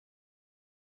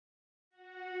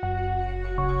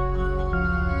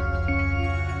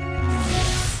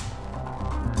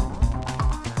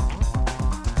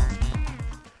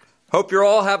Hope you're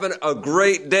all having a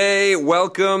great day.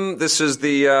 Welcome. This is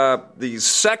the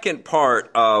second part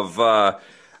of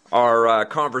our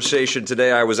conversation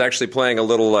today. I was actually playing a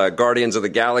little Guardians of the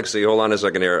Galaxy. Hold on a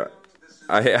second here.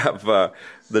 I have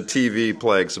the TV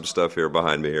playing some stuff here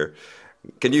behind me here.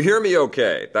 Can you hear me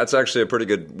okay? That's actually a pretty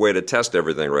good way to test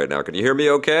everything right now. Can you hear me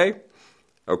okay?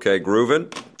 Okay,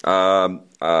 grooving.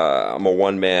 I'm a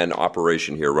one-man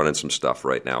operation here running some stuff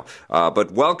right now.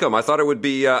 But welcome. I thought it would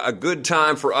be a good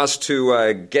time for us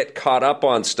to get caught up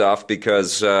on stuff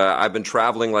because I've been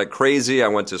traveling like crazy. I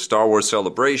went to Star Wars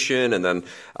Celebration, and then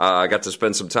I got to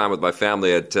spend some time with my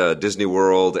family at Disney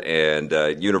World and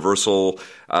Universal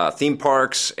theme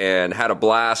parks and had a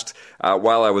blast.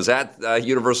 While I was at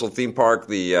Universal theme park,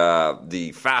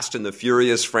 the Fast and the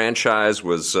Furious franchise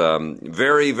was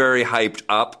very, very hyped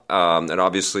up, and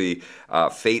obviously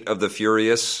Fate of the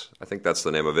Furious, I think that's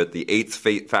the name of it. The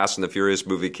 8th Fast and the Furious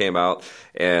movie came out,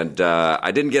 and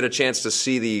I didn't get a chance to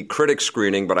see the critic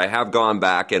screening, but I have gone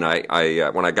back, and I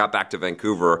when I got back to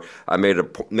Vancouver, I made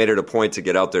it a point to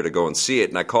get out there to go and see it,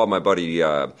 and I called my buddy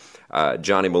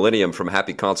Johnny Millennium from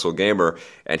Happy Console Gamer,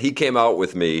 and he came out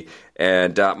with me,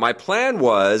 and my plan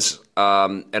was,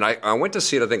 and I went to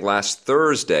see it I think last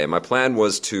Thursday, my plan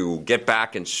was to get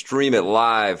back and stream it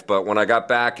live, but when I got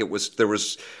back, there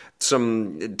was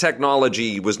some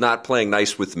technology was not playing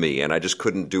nice with me, and I just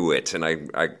couldn't do it, and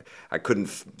I couldn't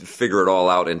figure it all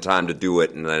out in time to do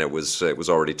it, and then it was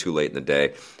already too late in the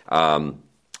day.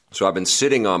 So I've been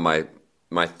sitting on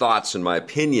my thoughts and my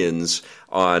opinions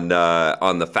on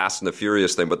the Fast and the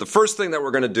Furious thing. But the first thing that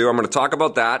we're going to do, I'm going to talk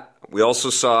about that. We also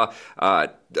saw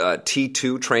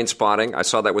T2, Trainspotting. I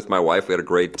saw that with my wife. We had a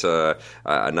great, a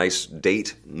nice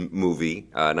date movie,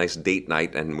 a nice date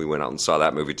night, and we went out and saw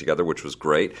that movie together, which was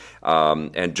great.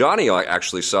 And Johnny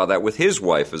actually saw that with his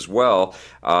wife as well.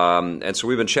 And so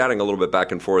we've been chatting a little bit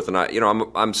back and forth. And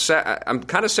I'm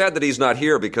kind of sad that he's not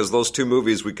here because those two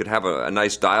movies we could have a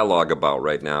nice dialogue about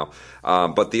right now.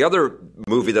 But the other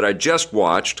movie that I just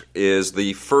watched is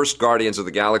the first Guardians of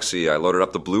the Galaxy. I loaded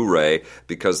up the Blu-ray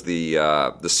because the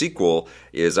sequel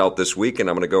is out this week, and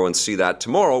I'm going to go and see that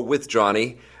tomorrow with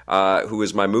Johnny, who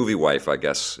is my movie wife, I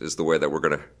guess, is the way that we're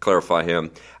going to clarify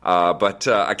him. But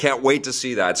I can't wait to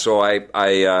see that. So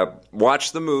I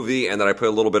watched the movie, and then I put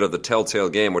a little bit of the Telltale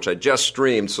game, which I just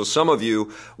streamed. So some of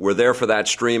you were there for that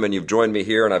stream, and you've joined me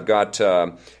here, and I've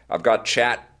got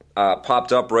chat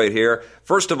popped up right here.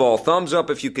 First of all, thumbs up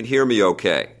if you can hear me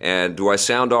okay. And do I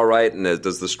sound all right? And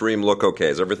does the stream look okay?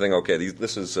 Is everything okay?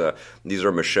 These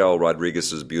are Michelle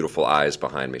Rodriguez's beautiful eyes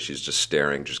behind me. She's just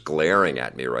staring, just glaring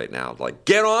at me right now. Like,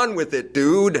 get on with it,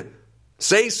 dude.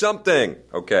 Say something.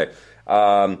 Okay.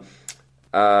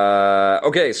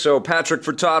 Okay, so Patrick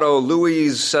Furtado,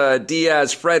 Luis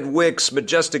Diaz, Fred Wicks,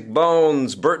 Majestic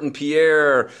Bones, Burton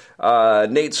Pierre,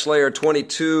 Nate Slayer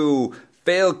 22,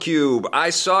 Fail Cube,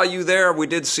 I saw you there. We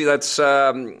did see that's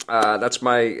my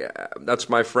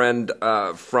friend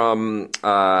from.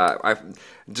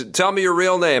 Tell me your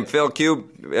real name, Fail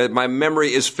Cube. My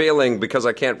memory is failing because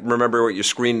I can't remember what your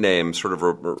screen name.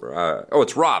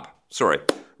 It's Rob. Sorry,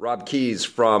 Rob Keys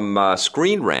from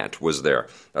Screen Rant was there.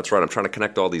 That's right. I'm trying to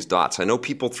connect all these dots. I know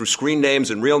people through screen names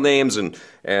and real names and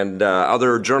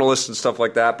other journalists and stuff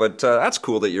like that. But that's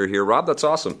cool that you're here, Rob. That's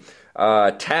awesome.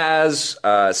 Taz,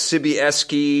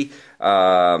 Sibieski,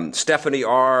 Stephanie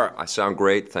R. I sound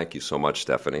great. Thank you so much,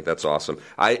 Stephanie. That's awesome.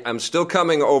 I'm still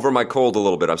coming over my cold a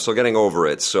little bit. I'm still getting over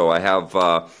it. So I have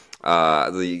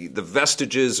the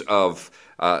vestiges of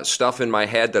stuff in my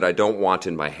head that I don't want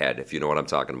in my head, if you know what I'm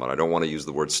talking about. I don't want to use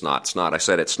the word snot. Snot. I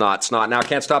said it's snot. Snot. Now I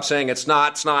can't stop saying it's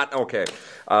snot. Snot. Okay.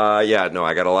 I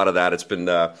got a lot of that.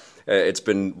 It's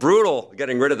been brutal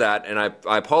getting rid of that, and I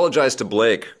apologize to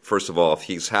Blake, first of all, if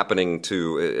he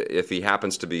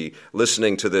happens to be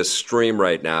listening to this stream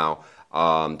right now,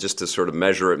 just to sort of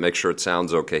measure it, make sure it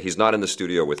sounds okay. He's not in the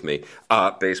studio with me,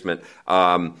 basement,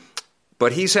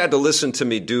 but he's had to listen to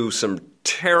me do some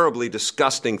terribly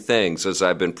disgusting things as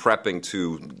I've been prepping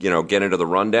to, get into the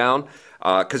rundown,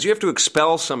 because you have to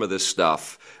expel some of this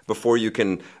stuff before you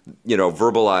can,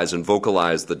 verbalize and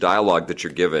vocalize the dialogue that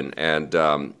you're given,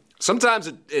 and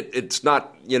sometimes it's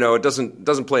not, it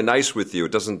doesn't play nice with you.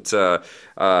 It doesn't,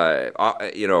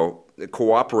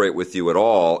 cooperate with you at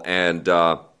all. And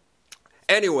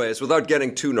anyways, without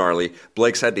getting too gnarly,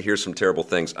 Blake's had to hear some terrible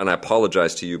things, and I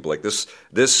apologize to you, Blake.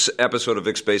 This episode of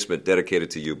Vic's Basement dedicated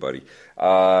to you, buddy.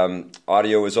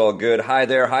 Audio is all good. Hi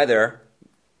there.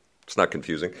 It's not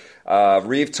confusing.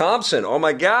 Reeve Thompson, oh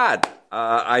my God.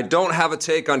 I don't have a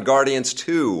take on Guardians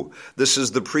 2. This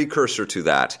is the precursor to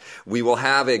that. We will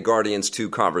have a Guardians 2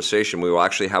 conversation. We will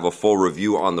actually have a full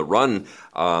review on the run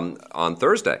on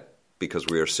Thursday. because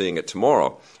we are seeing it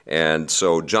tomorrow. And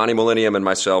so Johnny Millennium and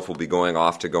myself will be going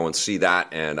off to go and see that,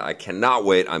 and I cannot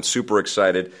wait. I'm super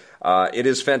excited. It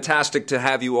is fantastic to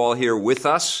have you all here with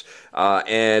us,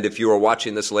 and if you are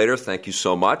watching this later, thank you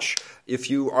so much. If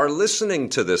you are listening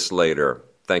to this later,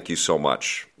 thank you so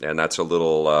much. And that's a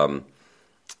little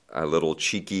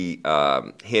cheeky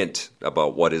hint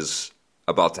about what is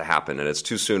about to happen, and it's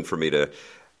too soon for me to,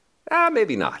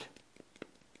 maybe not.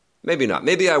 Maybe not.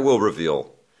 Maybe I will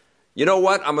reveal. You know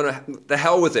what? The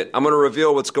hell with it. I'm going to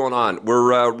reveal what's going on.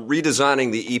 We're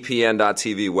redesigning the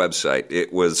EPN.TV website.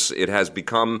 It has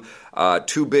become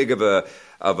too big of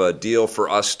a deal for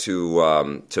us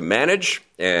to manage,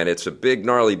 and it's a big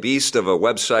gnarly beast of a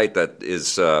website that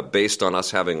is based on us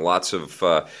having lots of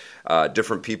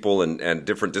different people and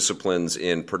different disciplines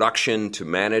in production to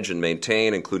manage and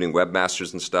maintain, including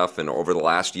webmasters and stuff. And over the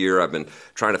last year, I've been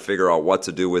trying to figure out what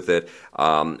to do with it.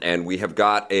 And we have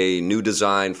got a new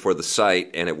design for the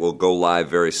site, and it will go live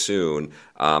very soon.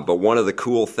 But one of the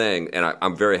cool things, and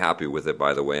I'm very happy with it,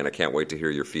 by the way, and I can't wait to hear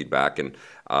your feedback. And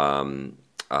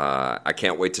I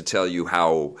can't wait to tell you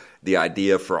how the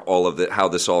idea for all of how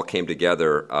this all came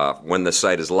together when the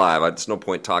site is live. There's no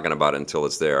point talking about it until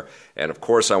it's there. And of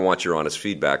course, I want your honest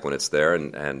feedback when it's there.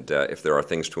 And if there are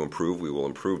things to improve, we will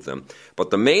improve them.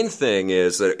 But the main thing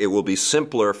is that it will be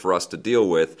simpler for us to deal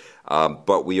with.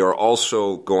 But we are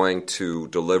also going to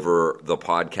deliver the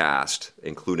podcast,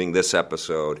 including this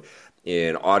episode,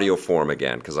 in audio form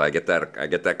again, because I get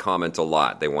that comment a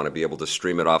lot. They want to be able to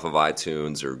stream it off of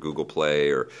iTunes or Google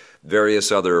Play or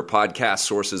various other podcast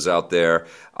sources out there.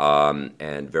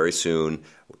 And very soon,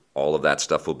 all of that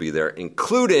stuff will be there,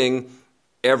 including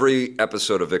every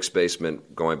episode of Vic's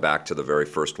Basement going back to the very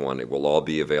first one. It will all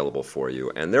be available for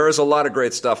you. And there is a lot of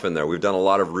great stuff in there. We've done a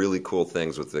lot of really cool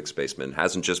things with Vic's Basement. It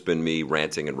hasn't just been me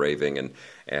ranting and raving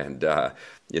and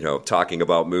talking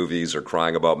about movies or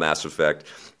crying about Mass Effect.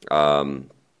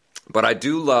 But I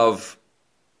do love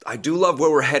where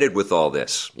we're headed with all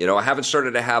this. I haven't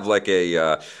started to have like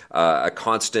a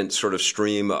constant sort of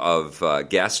stream of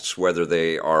guests, whether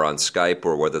they are on Skype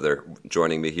or whether they're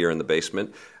joining me here in the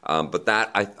basement. But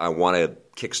that I want to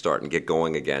kickstart and get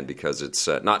going again, because it's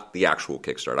not the actual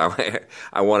kickstart.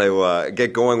 I want to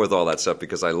get going with all that stuff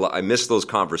because I miss those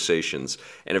conversations.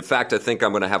 And in fact, I think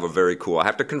I'm going to have I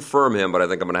have to confirm him, but I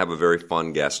think I'm going to have a very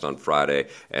fun guest on Friday,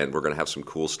 and we're going to have some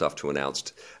cool stuff to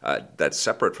announce that's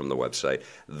separate from the website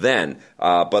then.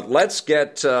 But let's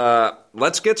get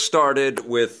started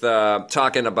with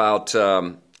talking about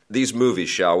these movies,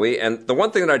 shall we? And the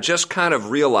one thing that I just kind of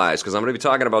realized, because I'm going to be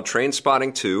talking about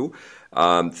Trainspotting 2,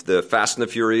 the Fast and the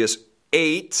Furious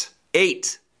 8.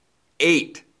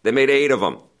 They made 8 of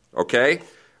them, okay?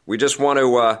 We just want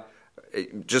to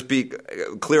just be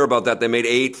clear about that. They made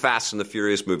 8 Fast and the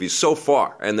Furious movies so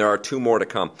far, and there are 2 more to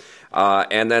come.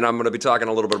 And then I'm going to be talking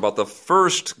a little bit about the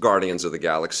first Guardians of the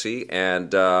Galaxy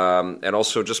and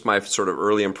also just my sort of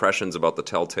early impressions about the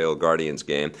Telltale Guardians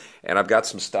game. And I've got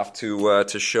some stuff to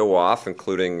show off,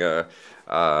 including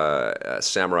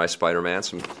Samurai Spider-Man,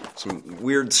 some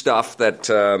weird stuff that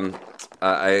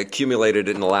I accumulated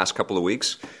in the last couple of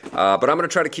weeks. But I'm going to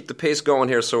try to keep the pace going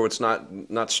here so it's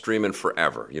not streaming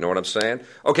forever. You know what I'm saying?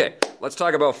 Okay, let's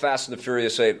talk about Fast and the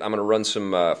Furious 8. I'm going to run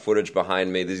some footage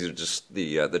behind me. These are just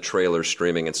the trailers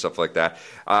streaming and stuff like that.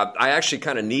 I actually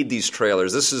kind of need these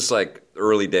trailers. This is like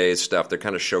early days stuff. They're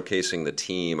kind of showcasing the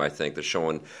team, I think. They're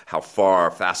showing how far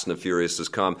Fast and the Furious has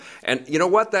come. And you know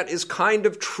what? That is kind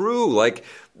of true. Like,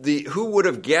 who would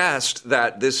have guessed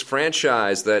that this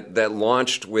franchise that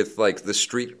launched with like the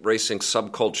street racing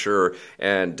subculture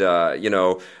and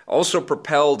also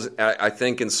propelled, I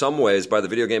think in some ways, by the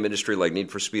video game industry, like Need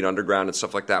for Speed Underground and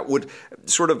stuff like that, would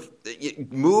sort of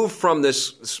move from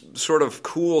this sort of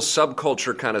cool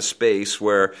subculture kind of space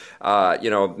where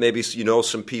maybe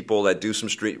some people that do some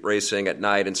street racing at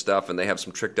night and stuff, and they have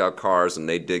some tricked out cars and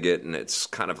they dig it, and it's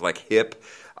kind of like hip.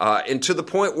 And to the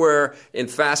point where in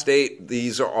Fast 8,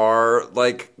 these are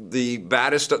like the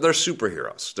baddest. They're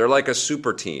superheroes. They're like a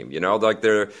super team, like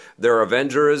they're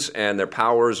Avengers, and their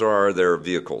powers are their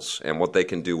vehicles and what they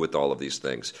can do with all of these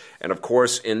things. And of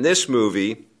course, in this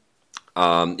movie,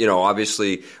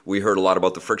 obviously we heard a lot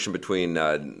about the friction between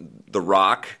The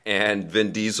Rock and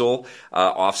Vin Diesel,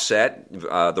 offset.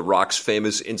 The Rock's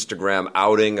famous Instagram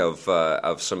outing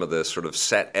of some of the sort of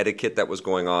set etiquette that was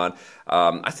going on.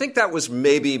 I think that was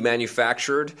maybe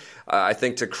manufactured. I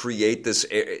think to create this,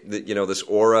 this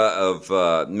aura of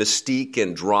mystique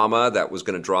and drama that was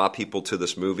going to draw people to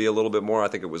this movie a little bit more. I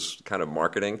think it was kind of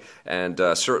marketing, and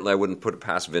certainly I wouldn't put it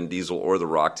past Vin Diesel or The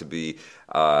Rock to be.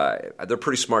 They're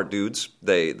pretty smart dudes.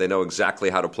 moves. They know exactly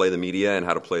how to play the media and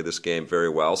how to play this game very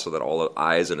well so that all the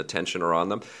eyes and attention are on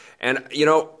them. And,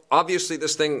 obviously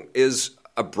this thing is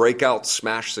a breakout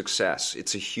smash success.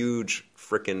 It's a huge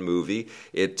frickin' movie.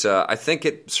 I think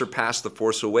it surpassed The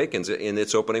Force Awakens in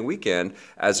its opening weekend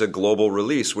as a global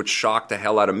release, which shocked the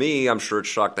hell out of me. I'm sure it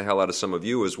shocked the hell out of some of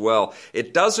you as well.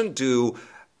 It doesn't do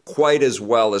quite as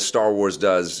well as Star Wars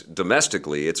does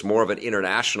domestically. It's more of an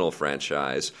international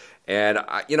franchise. And,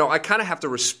 I kind of have to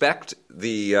respect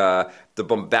the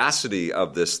bombacity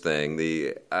of this thing,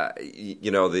 the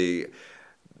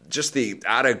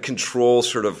out of control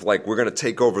sort of like we're going to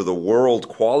take over the world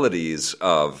qualities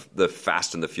of the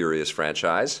Fast and the Furious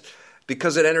franchise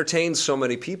because it entertains so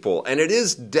many people. And it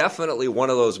is definitely one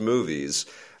of those movies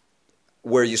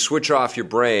where you switch off your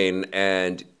brain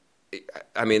and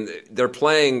they're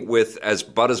playing with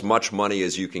as much money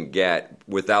as you can get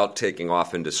without taking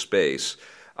off into space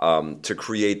to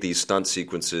create these stunt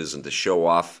sequences and to show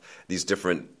off these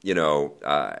different,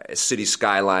 city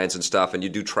skylines and stuff. And you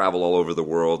do travel all over the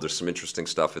world. There's some interesting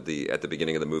stuff at the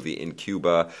beginning of the movie in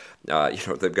Cuba.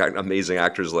 They've got amazing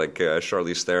actors like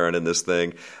Charlize Theron in this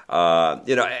thing.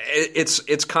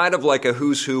 It's kind of like a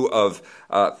who's who of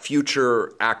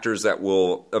future actors that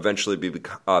will eventually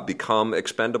become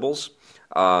Expendables.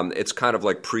 It's kind of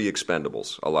like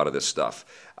pre-Expendables, a lot of this stuff.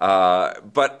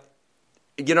 But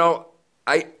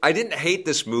I didn't hate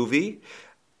this movie.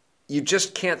 You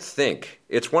just can't think.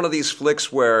 It's one of these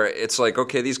flicks where it's like,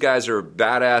 okay, these guys are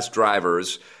badass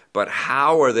drivers, but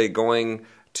how are they going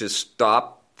to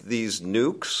stop these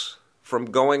nukes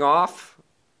from going off?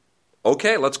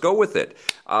 Okay, let's go with it.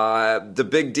 The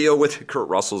big deal with Kurt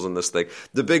Russell's in this thing.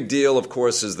 The big deal, of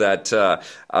course, is that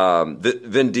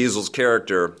Vin Diesel's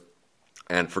character.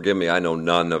 And forgive me, I know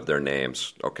none of their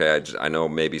names, okay? I know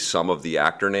maybe some of the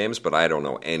actor names, but I don't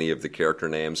know any of the character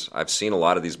names. I've seen a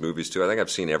lot of these movies, too. I think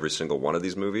I've seen every single one of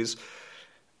these movies.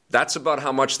 That's about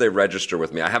how much they register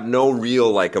with me. I have no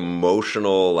real,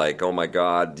 emotional, oh, my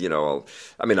God,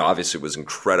 obviously it was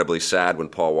incredibly sad when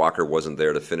Paul Walker wasn't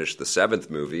there to finish the seventh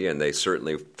movie, and they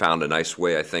certainly found a nice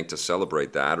way, I think, to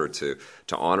celebrate that or to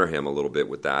honor him a little bit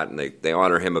with that, and they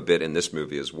honor him a bit in this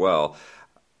movie as well.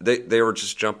 They were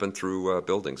just jumping through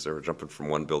buildings. They were jumping from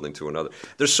one building to another.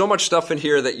 There's so much stuff in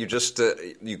here that you just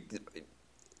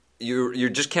you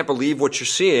just can't believe what you're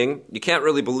seeing. You can't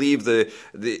really believe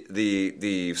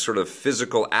the sort of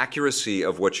physical accuracy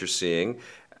of what you're seeing.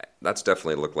 That's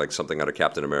definitely looked like something out of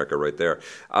Captain America right there.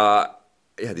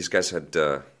 These guys had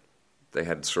they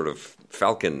had sort of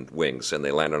falcon wings and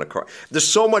they land on a car. There's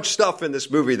so much stuff in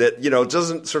this movie that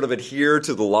doesn't sort of adhere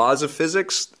to the laws of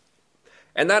physics.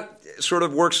 And that sort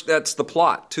of works, that's the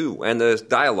plot, too, and the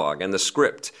dialogue and the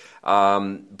script.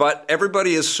 But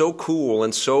everybody is so cool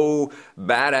and so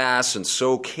badass and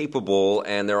so capable,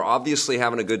 and they're obviously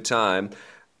having a good time,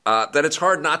 that it's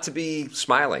hard not to be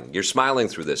smiling. You're smiling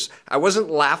through this. I wasn't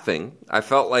laughing. I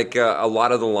felt like a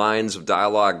lot of the lines of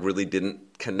dialogue really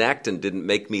didn't connect and didn't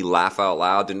make me laugh out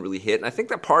loud, didn't really hit. And I think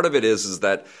that part of it is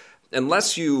that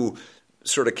unless you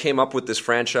sort of came up with this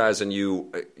franchise and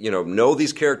you know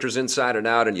these characters inside and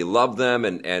out and you love them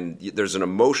and there's an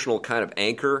emotional kind of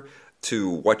anchor to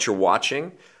what you're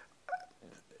watching,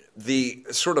 the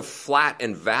sort of flat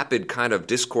and vapid kind of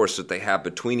discourse that they have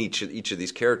between each of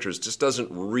these characters just doesn't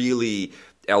really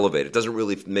elevate. It doesn't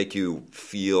really make you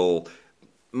feel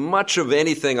much of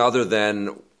anything other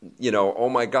than, oh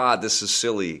my God, this is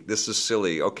silly. This is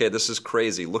silly. Okay, this is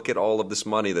crazy. Look at all of this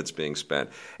money that's being spent.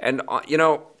 And,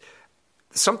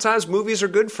 sometimes movies are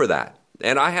good for that.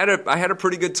 And I had a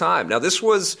pretty good time. Now, this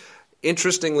was,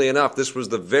 interestingly enough, this was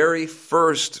the very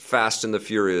first Fast and the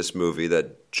Furious movie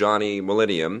that Johnny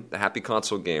Millennium, the Happy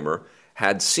Console Gamer,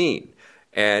 had seen.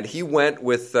 And he went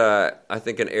with, I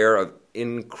think, an air of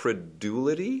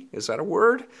incredulity. Is that a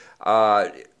word?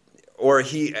 Or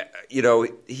he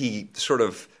sort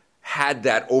of had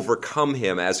that overcome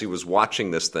him as he was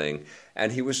watching this thing. And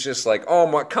he was just like, oh,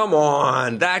 my, come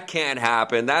on, that can't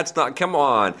happen. That's not, come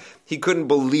on. He couldn't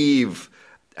believe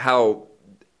how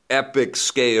epic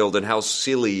scaled and how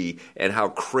silly and how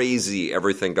crazy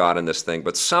everything got in this thing.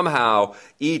 But somehow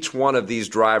each one of these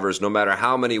drivers, no matter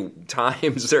how many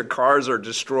times their cars are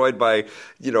destroyed by,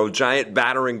 giant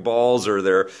battering balls, or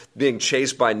they're being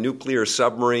chased by nuclear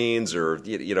submarines, or,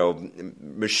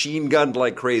 machine gunned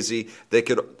like crazy, they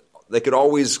could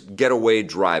always get away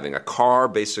driving. A car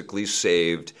basically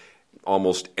saved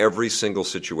almost every single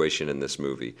situation in this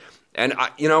movie. And,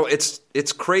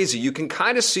 it's crazy. You can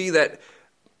kind of see that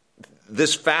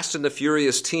this Fast and the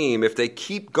Furious team, if they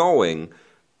keep going,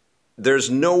 there's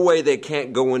no way they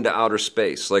can't go into outer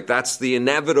space. Like, that's the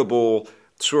inevitable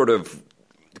sort of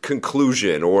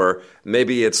conclusion, or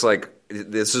maybe it's like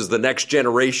this is the next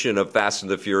generation of Fast and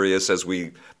the Furious as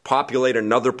we populate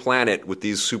another planet with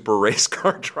these super race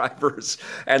car drivers,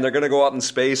 and they're going to go out in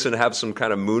space and have some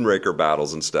kind of moonraker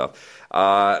battles and stuff.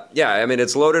 Yeah, I mean,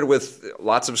 it's loaded with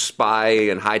lots of spy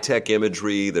and high-tech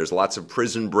imagery. There's lots of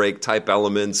Prison Break type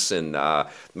elements, and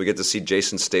we get to see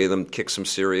Jason Statham kick some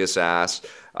serious ass.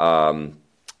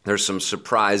 There's some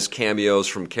surprise cameos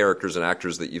from characters and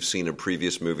actors that you've seen in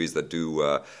previous movies that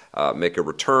do make a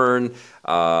return.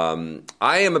 I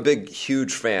am a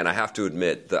huge fan, I have to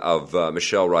admit, of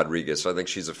Michelle Rodriguez. I think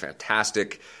she's a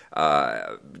fantastic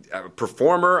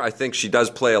performer. I think she does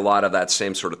play a lot of that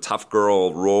same sort of tough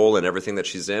girl role in everything that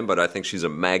she's in, but I think she's a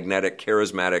magnetic,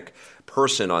 charismatic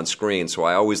person on screen, so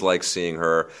I always like seeing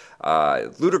her.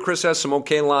 Ludacris has some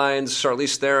okay lines.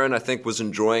 Charlize Theron, I think, was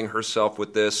enjoying herself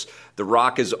with this. The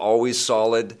Rock is always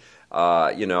solid.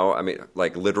 I mean,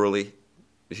 like literally,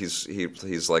 he's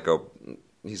like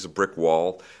he's a brick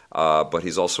wall, but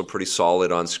he's also pretty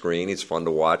solid on screen. He's fun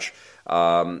to watch.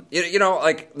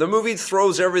 Like the movie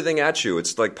throws everything at you.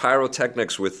 It's like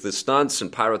pyrotechnics with the stunts and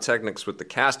pyrotechnics with the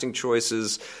casting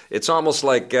choices. It's almost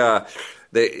like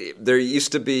there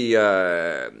used to be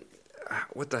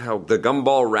what the hell, the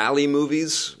Gumball Rally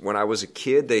movies. When I was a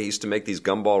kid, they used to make these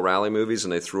Gumball Rally movies,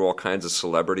 and they threw all kinds of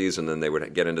celebrities, and then they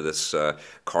would get into this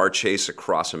car chase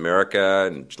across America,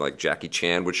 and like Jackie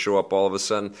Chan would show up all of a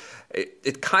sudden.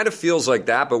 It kind of feels like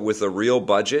that, but with a real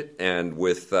budget and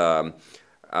with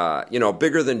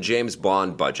bigger than James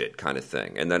Bond budget kind of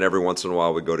thing. And then every once in a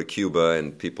while we go to Cuba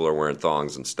and people are wearing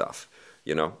thongs and stuff.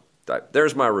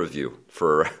 There's my review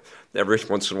for every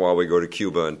once in a while we go to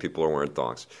Cuba and people are wearing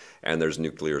thongs. And there's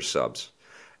nuclear subs.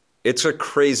 It's a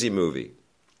crazy movie.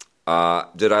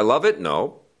 Did I love it?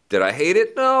 No. Did I hate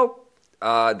it? No.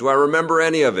 Do I remember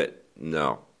any of it?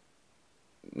 No.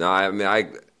 No, I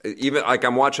mean, even like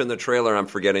I'm watching the trailer, I'm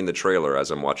forgetting the trailer as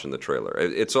I'm watching the trailer.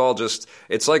 It's all just,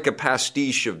 it's like a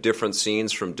pastiche of different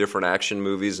scenes from different action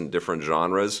movies and different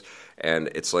genres. And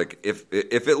it's like, if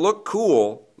it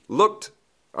looked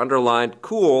underlined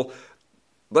cool,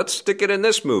 let's stick it in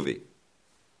this movie.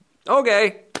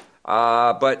 Okay.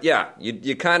 But yeah,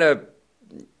 you kind of,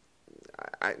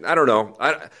 I don't know.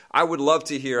 I would love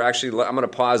to hear. Actually, I'm going to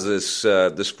pause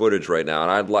this footage right now,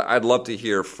 and I'd love to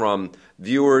hear from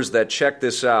viewers that check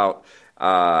this out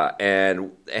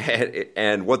and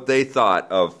what they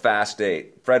thought of Fast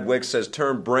 8. Fred Wicks says,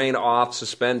 "Turn brain off,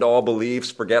 suspend all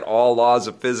beliefs, forget all laws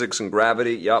of physics and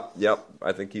gravity." Yep.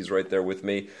 I think he's right there with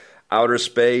me. Outer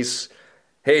space.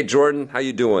 Hey Jordan, how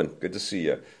you doing? Good to see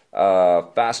you.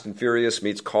 Fast and Furious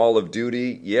meets Call of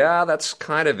Duty. Yeah, that's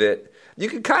kind of it. You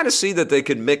can kind of see that they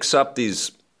could mix up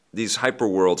these hyper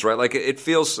worlds, right? Like it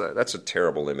feels that's a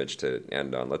terrible image to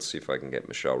end on. Let's see if I can get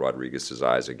Michelle Rodriguez's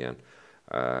eyes again.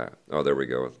 There we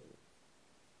go.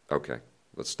 Okay,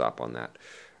 let's stop on that.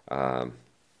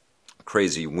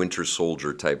 Crazy Winter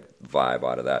Soldier type vibe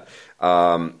out of that.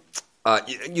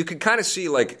 You could kind of see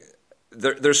like.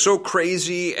 They're so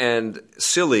crazy and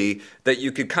silly that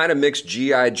you could kind of mix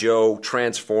G.I. Joe,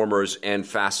 Transformers, and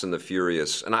Fast and the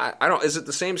Furious. And I don't, is it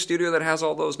the same studio that has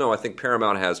all those? No, I think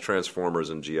Paramount has Transformers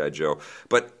and G.I. Joe.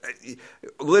 But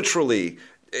literally,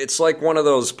 it's like one of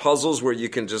those puzzles where you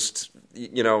can just,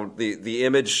 the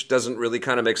image doesn't really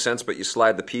kind of make sense, but you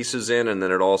slide the pieces in and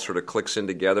then it all sort of clicks in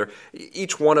together.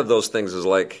 Each one of those things is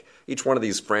like, each one of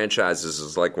these franchises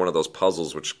is like one of those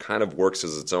puzzles which kind of works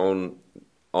as its own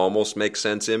almost makes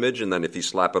sense image, and then if you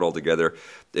slap it all together,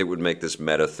 it would make this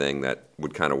meta thing that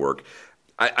would kind of work.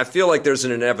 I feel like there's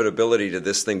an inevitability to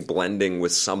this thing blending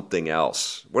with something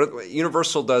else.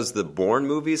 Universal does the Bourne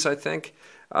movies, I think.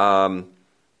 Could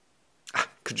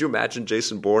you imagine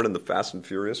Jason Bourne in the Fast and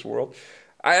Furious world?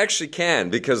 I actually can,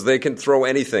 because they can throw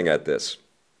anything at this.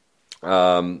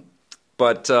 Yeah,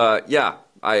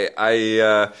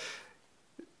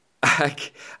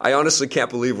 I honestly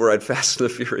can't believe we're at Fast and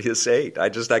the Furious 8. I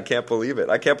can't believe it.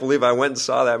 I can't believe I went and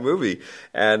saw that movie,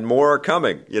 and more are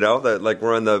coming. Like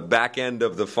we're on the back end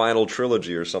of the final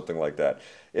trilogy or something like that.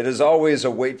 It is always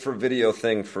a wait for video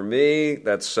thing for me.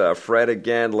 That's Fred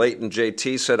again. Leighton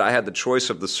JT said, "I had the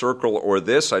choice of The Circle or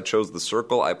this. I chose The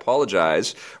Circle. I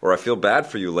apologize, or I feel bad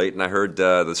for you, Leighton. I heard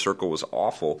The Circle was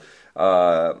awful."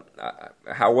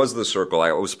 How was The Circle?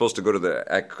 I was supposed to go to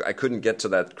I couldn't get to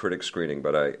that critic screening,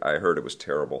 but I heard it was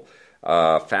terrible.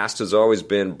 Fast has always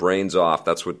been brains off.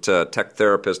 That's what Tech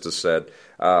Therapist has said.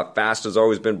 Fast has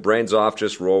always been brains off.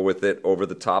 Just roll with it. Over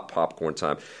the top popcorn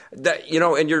time.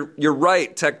 And you're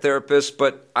right, Tech Therapist.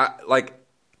 But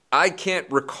I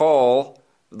can't recall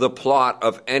the plot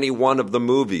of any one of the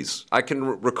movies. I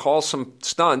can recall some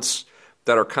stunts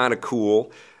that are kind of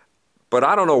cool. but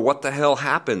I don't know what the hell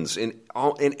happens in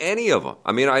any of them.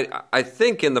 I mean, I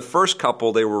think in the first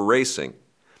couple they were racing,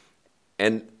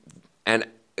 and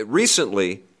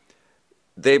recently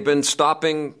they've been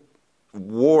stopping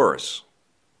wars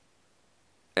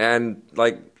and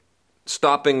like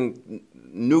stopping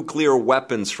nuclear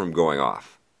weapons from going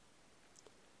off.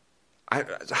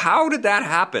 How did that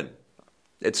happen?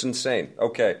 It's insane.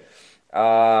 Okay.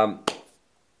 Hey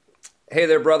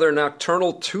there, brother.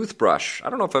 Nocturnal Toothbrush. I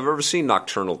don't know if I've ever seen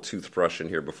Nocturnal Toothbrush in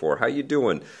here before. How you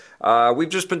doing? We've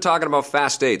just been talking about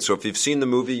Fast 8, so if you've seen the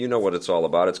movie, you know what it's all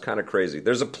about. It's kind of crazy.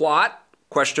 There's a plot,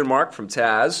 question mark, from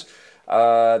Taz.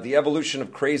 The evolution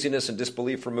of craziness and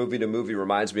disbelief from movie to movie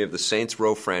reminds me of the Saints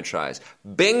Row franchise.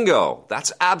 Bingo!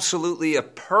 That's absolutely a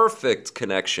perfect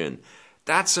connection.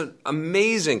 That's an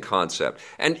amazing concept.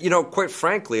 And, quite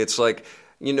frankly, it's like,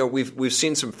 we've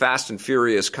seen some Fast and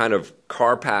Furious kind of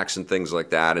car packs and things like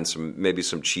that, and maybe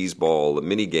some cheeseball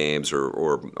mini games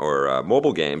or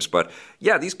mobile games. But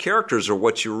yeah, these characters are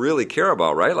what you really care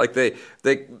about, right? Like they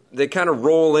kind of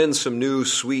roll in some new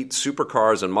sweet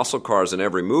supercars and muscle cars in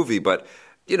every movie, but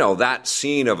that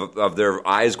scene of their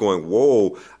eyes going,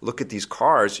 whoa, look at these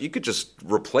cars. You could just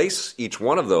replace each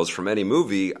one of those from any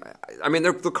movie. I mean,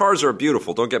 the cars are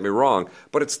beautiful, don't get me wrong,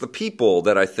 but it's the people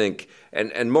that I think,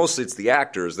 and mostly it's the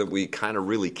actors that we kind of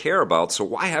really care about. So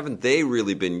why haven't they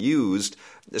really been used,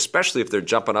 especially if they're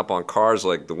jumping up on cars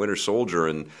like the Winter Soldier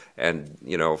and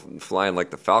flying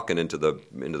like the Falcon into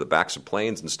the backs of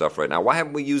planes and stuff right now? Why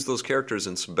haven't we used those characters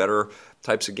in some better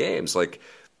types of games? Like,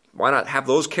 why not have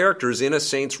those characters in a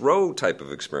Saints Row type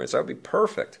of experience? That would be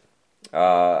perfect.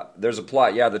 There's a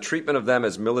plot. Yeah, the treatment of them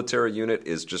as military unit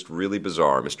is just really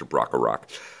bizarre, Mr. Brockarock.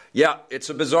 Yeah, it's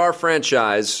a bizarre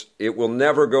franchise. It will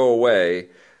never go away.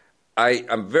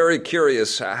 I'm very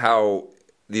curious how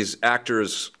these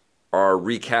actors are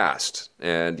recast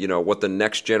and, what the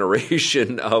next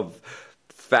generation of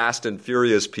Fast and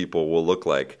Furious people will look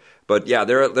like. But yeah,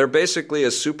 they're basically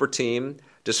a super team,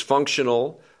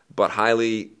 dysfunctional, but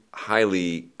highly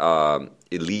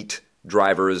elite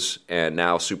drivers, and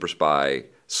now super spy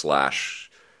 /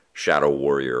 shadow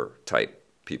warrior type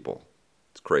people.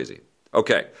 It's crazy.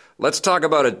 Okay, let's talk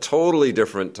about a totally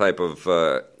different type of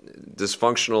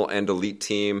dysfunctional and elite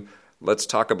team. Let's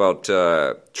talk about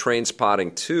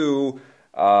Trainspotting 2.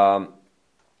 All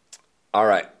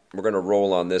right, we're going to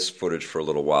roll on this footage for a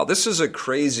little while. This is a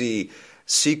crazy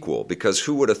sequel, because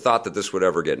who would have thought that this would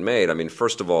ever get made? I mean,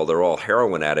 first of all, they're all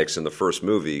heroin addicts in the first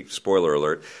movie, spoiler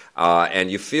alert, and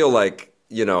you feel like,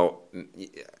 Ewan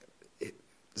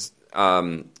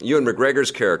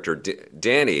McGregor's character,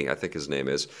 Danny, I think his name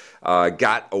is,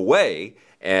 got away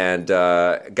and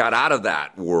got out of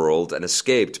that world and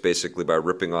escaped basically by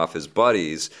ripping off his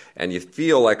buddies, and you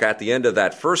feel like at the end of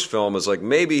that first film is like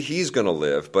maybe he's going to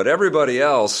live, but everybody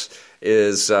else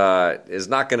is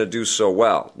not going to do so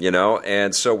well,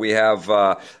 And so we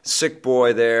have Sick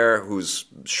Boy there, who's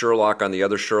Sherlock on the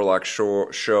other Sherlock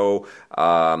show.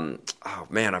 Oh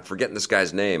man, I'm forgetting this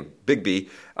guy's name. Bigby,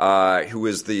 who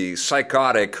is the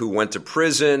psychotic who went to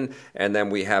prison, and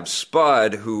then we have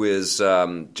Spud, who is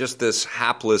just this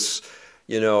hapless,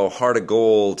 heart of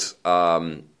gold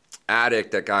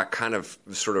addict that got kind of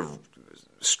sort of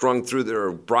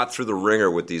brought through the ringer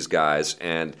with these guys,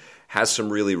 and has some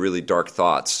really, really dark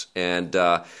thoughts. And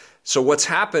so what's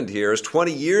happened here is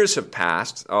 20 years have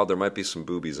passed. Oh, there might be some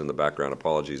boobies in the background.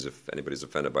 Apologies if anybody's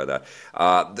offended by that.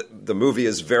 The movie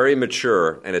is very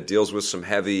mature, and it deals with some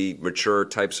heavy, mature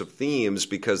types of themes,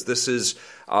 because this is,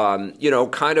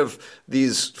 kind of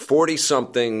these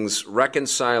 40-somethings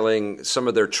reconciling some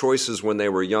of their choices when they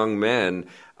were young men,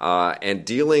 and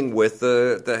dealing with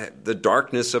the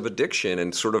darkness of addiction,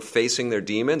 and sort of facing their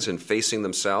demons and facing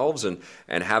themselves, and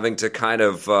having to kind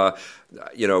of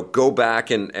go back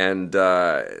and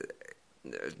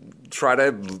try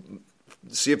to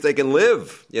see if they can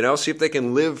live, see if they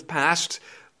can live past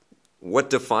what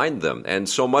defined them. And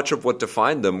so much of what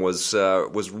defined them was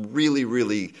really,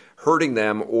 really hurting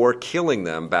them or killing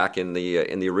them back in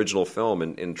the original film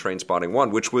in Trainspotting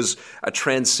 1, which was a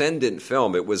transcendent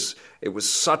film. It was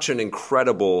such an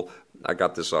incredible. I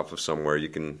got this off of somewhere. You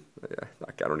can.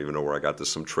 I don't even know where I got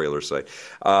this. Some trailer site.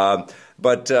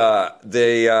 But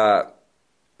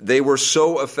they were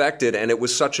so affected, and it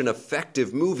was such an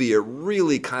effective movie. It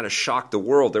really kind of shocked the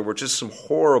world. There were just some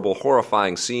horrible,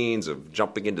 horrifying scenes of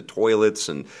jumping into toilets,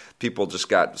 and people just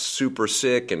got super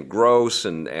sick and gross,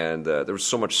 and there was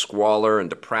so much squalor and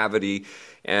depravity.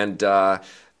 And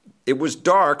it was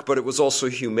dark, but it was also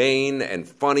humane and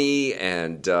funny,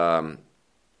 and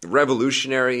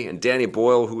revolutionary. And Danny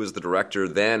Boyle, who was the director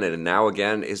then and now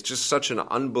again, is just such an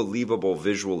unbelievable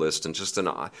visualist and just an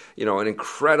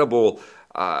incredible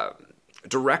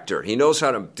director. He knows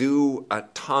how to do a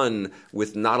ton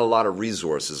with not a lot of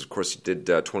resources. Of course, he did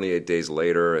 28 Days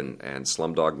Later and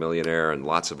Slumdog Millionaire and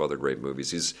lots of other great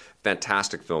movies. He's a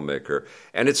fantastic filmmaker.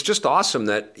 And it's just awesome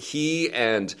that he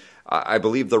and I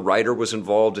believe the writer was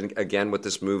involved again with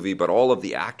this movie, but all of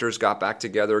the actors got back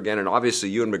together again. And obviously,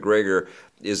 Ewan McGregor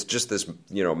is just this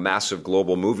massive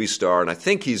global movie star, and I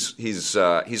think he's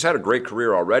had a great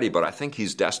career already, but I think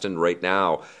he's destined right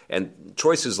now. And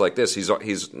choices like this,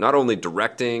 he's not only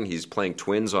directing, he's playing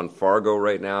twins on Fargo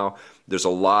right now. There's a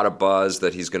lot of buzz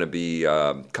that he's going to be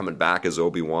coming back as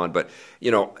Obi-Wan, but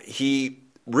he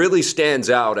really stands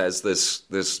out as this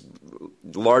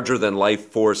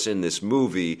larger-than-life force in this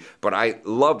movie, but I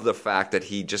love the fact that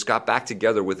he just got back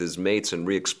together with his mates and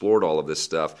re-explored all of this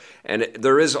stuff. And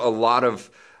there is a lot of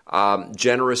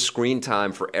generous screen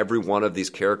time for every one of these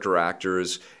character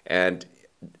actors, and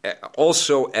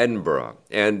also Edinburgh.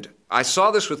 And I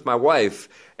saw this with my wife,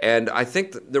 and I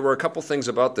think there were a couple things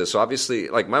about this. Obviously,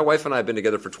 like my wife and I have been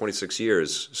together for 26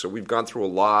 years, so we've gone through a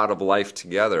lot of life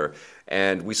together.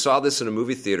 And we saw this in a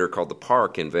movie theater called The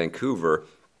Park in Vancouver,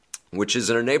 which is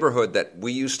in a neighborhood that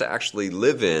we used to actually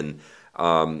live in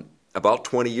about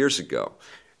 20 years ago.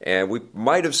 And we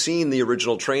might have seen the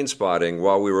original Trainspotting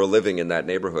while we were living in that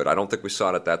neighborhood. I don't think we saw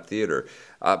it at that theater.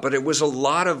 But it was a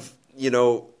lot of,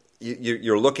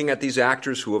 you're looking at these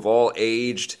actors who have all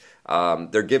aged.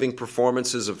 They're giving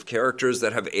performances of characters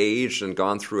that have aged and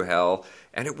gone through hell.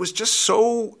 And it was just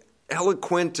so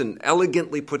eloquent and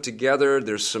elegantly put together.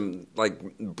 There's some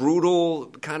like brutal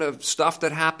kind of stuff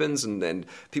that happens and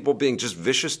people being just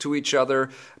vicious to each other.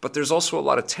 But there's also a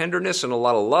lot of tenderness and a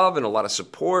lot of love and a lot of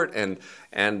support and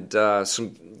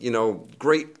some,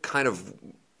 great kind of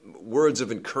words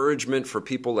of encouragement for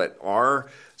people that are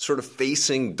sort of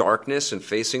facing darkness and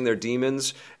facing their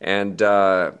demons. And,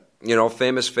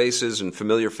 famous faces and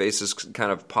familiar faces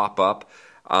kind of pop up.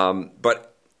 But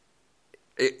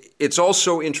it's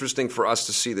also interesting for us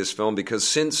to see this film because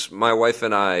since my wife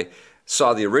and I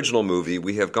saw the original movie,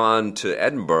 we have gone to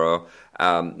Edinburgh,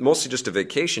 mostly just a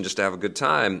vacation, just to have a good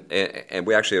time.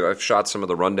 And I've shot some of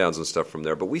the rundowns and stuff from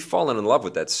there. But we've fallen in love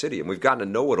with that city, and we've gotten to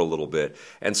know it a little bit.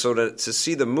 And so to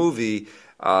see the movie,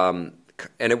 and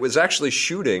it was actually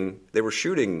they were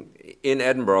shooting in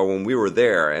Edinburgh when we were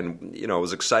there. And, it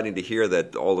was exciting to hear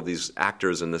that all of these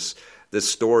actors and this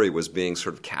story was being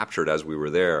sort of captured as we were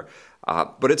there.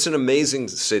 But it's an amazing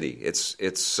city.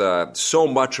 It's so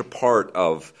much a part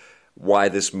of why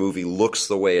this movie looks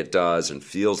the way it does and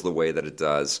feels the way that it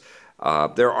does.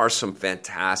 There are some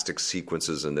fantastic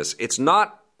sequences in this. It's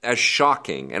not as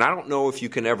shocking, and I don't know if you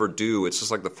can ever do, it's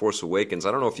just like The Force Awakens,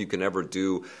 I don't know if you can ever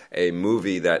do a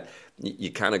movie that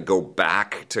you kind of go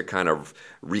back to kind of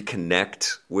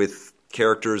reconnect with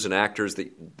characters and actors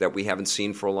that we haven't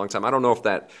seen for a long time. I don't know if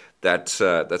that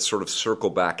sort of circle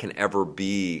back can ever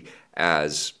be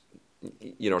as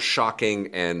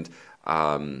shocking and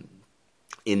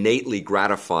innately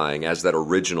gratifying as that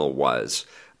original was.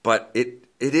 But it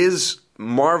is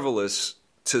marvelous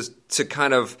to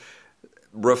kind of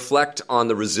reflect on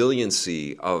the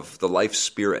resiliency of the life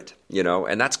spirit,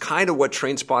 and that's kind of what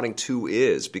Trainspotting 2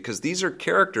 is, because these are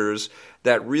characters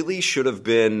that really should have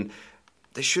been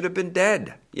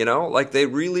dead, like they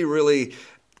really, really,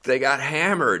 they got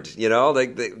hammered,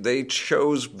 they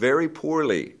chose very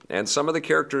poorly. And some of the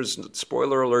characters,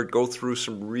 spoiler alert, go through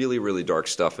some really, really dark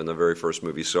stuff in the very first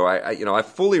movie. So I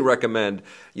fully recommend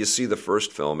you see the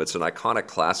first film. It's an iconic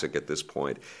classic at this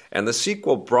point. And the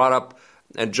sequel brought up,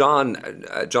 and Johnny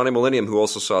Millennium, who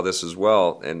also saw this as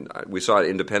well, and we saw it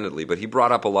independently, but he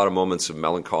brought up a lot of moments of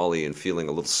melancholy and feeling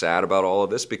a little sad about all of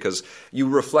this, because you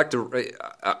reflect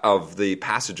of the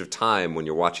passage of time when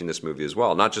you're watching this movie as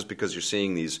well. Not just because you're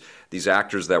seeing these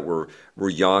actors that were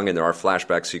young, and there are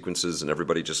flashback sequences, and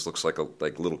everybody just looks like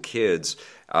little kids,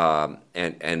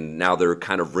 and now they're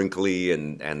kind of wrinkly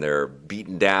and they're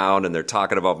beaten down, and they're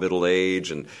talking about middle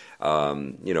age, and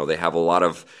they have a lot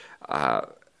of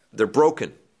they're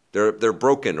broken. They're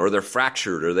broken, or they're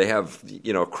fractured, or they have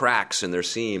cracks in their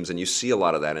seams, and you see a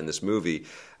lot of that in this movie,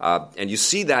 and you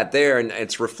see that there, and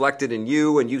it's reflected in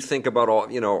you, and you think about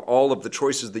all of the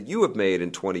choices that you have made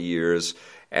in 20 years,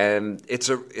 and it's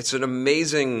an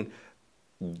amazing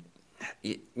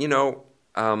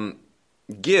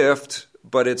gift,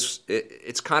 but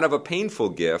it's kind of a painful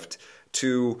gift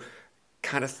to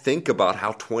kind of think about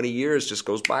how 20 years just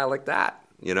goes by like that.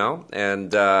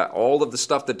 And all of the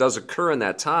stuff that does occur in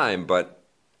that time, but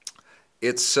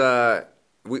it's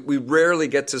we rarely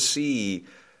get to see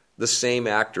the same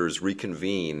actors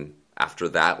reconvene after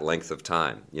that length of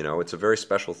time. You know, it's a very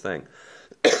special thing.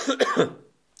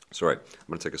 Sorry, I'm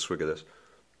going to take a swig of this.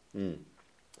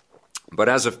 But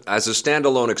as a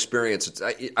standalone experience,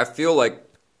 I feel like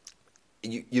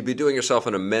you'd be doing yourself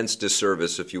an immense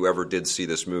disservice if you ever did see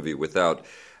this movie without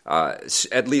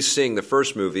at least seeing the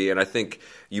first movie. And I think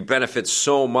you benefit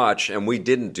so much, and we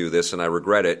didn't do this, and I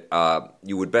regret it.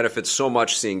 You would benefit so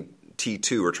much seeing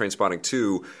T2 or Trainspotting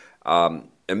 2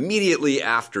 immediately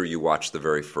after you watch the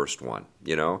very first one.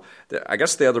 You know, I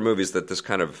guess the other movies that this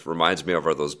kind of reminds me of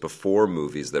are those before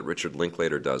movies that Richard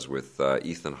Linklater does with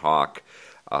Ethan Hawke,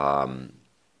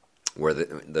 where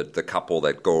the couple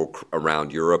that go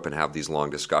around Europe and have these long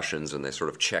discussions, and they sort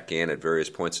of check in at various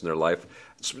points in their life.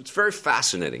 It's very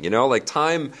fascinating, you know. Like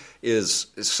time is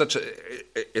such a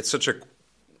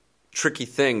tricky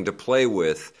thing to play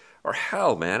with. Or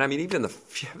hell, man, I mean, even the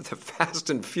Fast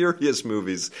and Furious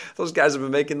movies, those guys have been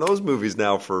making those movies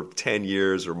now for 10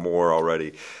 years or more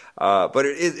already. But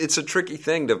it's a tricky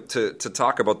thing to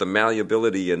talk about the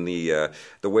malleability and the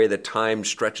way that time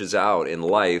stretches out in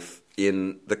life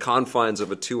in the confines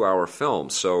of a 2-hour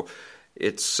film. So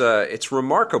it's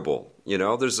remarkable. You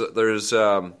know, there's you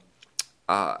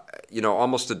know,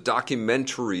 almost a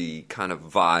documentary kind of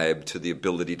vibe to the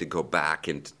ability to go back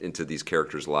into these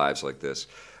characters' lives like this.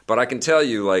 But I can tell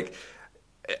you, like,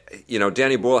 you know,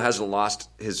 Danny Boyle hasn't lost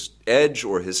his edge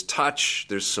or his touch.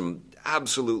 There's some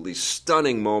absolutely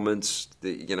stunning moments.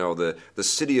 The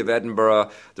city of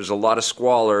Edinburgh, there's a lot of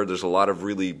squalor. There's a lot of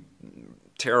really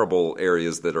terrible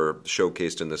areas that are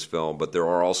showcased in this film. But there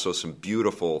are also some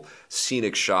beautiful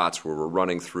scenic shots where we're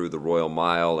running through the Royal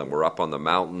Mile and we're up on the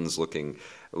mountains looking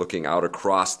out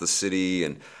across the city.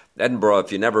 And Edinburgh,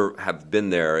 if you never have been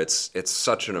there, it's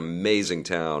such an amazing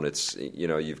town. It's, you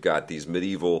know, you've got these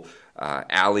medieval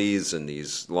alleys and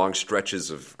these long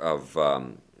stretches of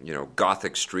you know,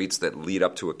 Gothic streets that lead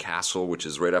up to a castle, which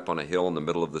is right up on a hill in the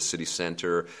middle of the city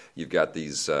center. You've got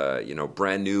these you know,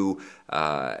 brand new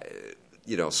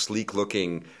you know, sleek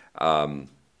looking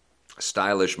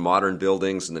stylish modern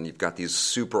buildings, and then you've got these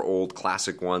super old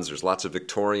classic ones. There's lots of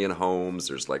Victorian homes.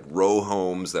 There's like row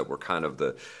homes that were kind of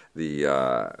the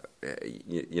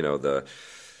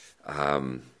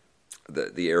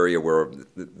area where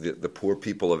the poor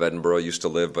people of Edinburgh used to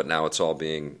live, but now it's all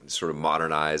being sort of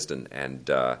modernized and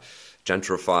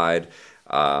gentrified.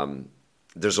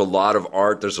 There's a lot of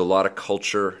art. There's a lot of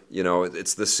culture. You know,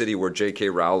 it's the city where J.K.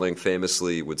 Rowling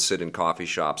famously would sit in coffee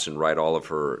shops and write all of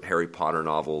her Harry Potter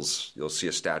novels. You'll see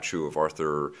a statue of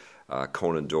Arthur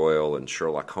Conan Doyle and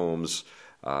Sherlock Holmes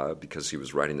because he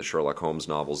was writing the Sherlock Holmes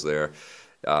novels there.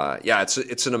 Yeah,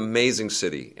 it's an amazing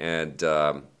city, and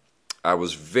I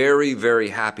was very, very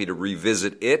happy to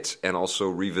revisit it and also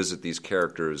revisit these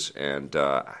characters. And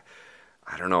I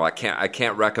don't know, I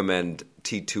can't recommend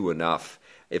T2 enough.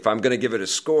 If I'm going to give it a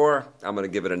score, I'm going to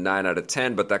give it a 9 out of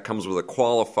 10, but that comes with a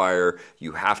qualifier.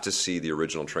 You have to see the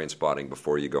original Trainspotting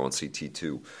before you go and see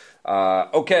T2.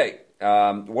 Okay,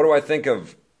 what do I think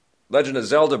of Legend of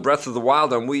Zelda Breath of the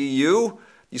Wild on Wii U?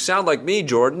 You sound like me,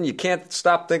 Jordan. You can't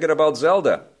stop thinking about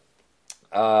Zelda.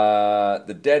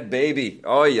 The dead baby.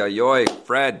 Oy, oy, oy.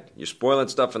 Fred, you're spoiling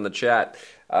stuff in the chat.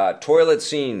 Toilet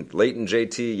scene. Leighton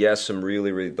JT. Yes, some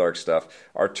really, really dark stuff.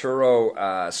 Arturo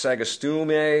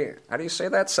Sagastume. How do you say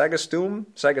that? Sagastume?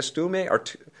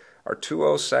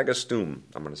 Arturo Sagastume,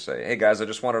 I'm going to say. Hey, guys, I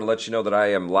just wanted to let you know that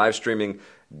I am live streaming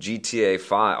GTA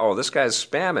 5. Oh, this guy's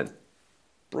spamming.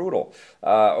 Brutal.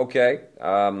 Okay.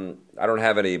 I don't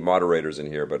have any moderators in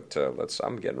here, but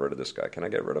I'm getting rid of this guy. Can I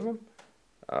get rid of him?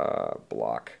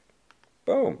 Block.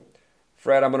 Boom.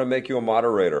 Fred, I'm going to make you a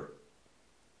moderator.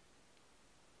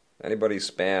 Anybody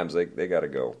spams, they got to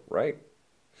go, right?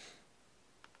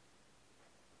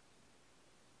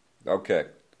 Okay,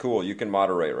 cool. You can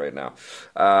moderate right now.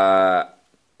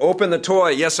 Open the toy.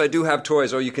 Yes, I do have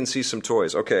toys. Oh, you can see some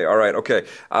toys. Okay, all right, okay.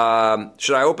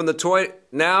 Should I open the toy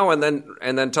now and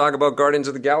then talk about Guardians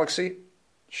of the Galaxy?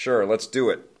 Sure, let's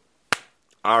do it.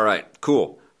 All right,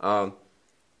 cool.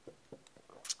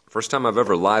 First time I've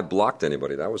ever live blocked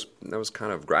anybody. That was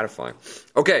kind of gratifying.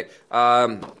 Okay,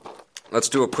 let's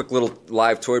do a quick little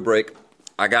live toy break.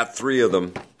 I got 3 of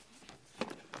them.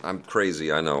 I'm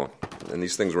crazy, I know. And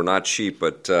these things were not cheap,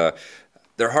 but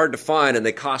they're hard to find, and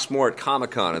they cost more at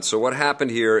Comic-Con. And so what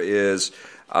happened here is,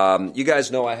 you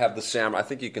guys know I have the Samurai. I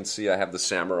think you can see I have the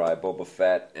Samurai, Boba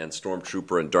Fett, and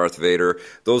Stormtrooper, and Darth Vader.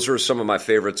 Those are some of my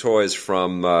favorite toys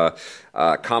from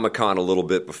Comic-Con a little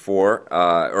bit before,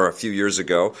 or a few years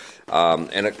ago.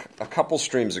 And a couple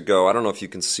streams ago, I don't know if you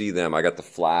can see them, I got the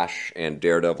Flash and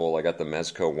Daredevil. I got the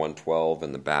Mezco 112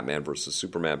 and the Batman versus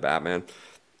Superman Batman.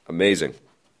 Amazing.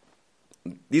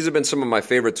 these have been some of my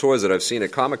favorite toys that I've seen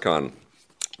at Comic-Con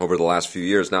over the last few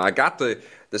years. Now, I got the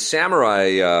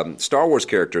Samurai Star Wars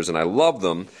characters, and I love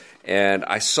them. And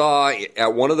I saw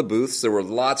at one of the booths, there were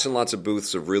lots and lots of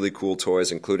booths of really cool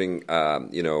toys, including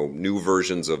new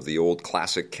versions of the old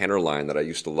classic Kenner line that I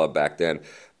used to love back then.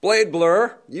 Blade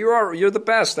Blur, you're the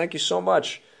best. Thank you so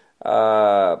much.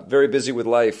 Very busy with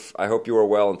life. I hope you are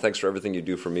well, and thanks for everything you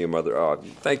do for me and Mother.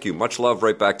 Thank you. Much love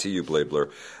right back to you, Blade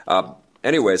Blur.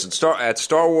 Anyways, at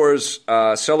Star Wars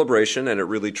Celebration, and it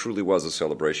really truly was a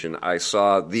celebration, I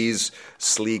saw these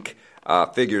sleek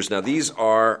figures. Now, these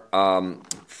are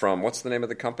from, what's the name of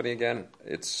the company again?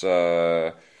 It's,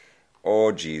 I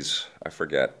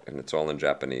forget, and it's all in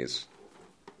Japanese.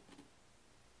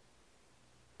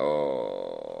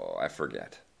 Oh, I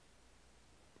forget.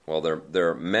 Well,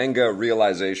 they're Manga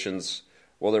Realizations.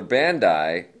 Well, they're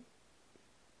Bandai.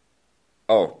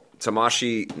 Oh,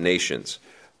 Tamashii Nations.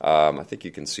 I think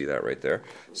you can see that right there.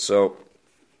 So,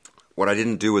 what I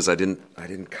didn't do is I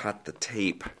didn't cut the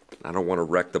tape. I don't want to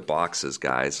wreck the boxes,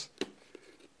 guys.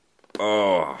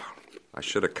 Oh, I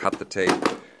should have cut the tape.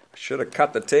 I should have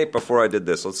cut the tape before I did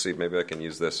this. Let's see, maybe I can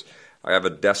use this. I have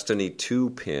a Destiny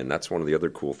 2 pin. That's one of the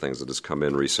other cool things that has come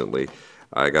in recently.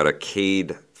 I got a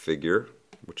Cade figure,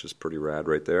 which is pretty rad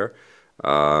right there.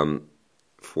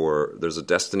 There's a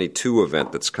Destiny 2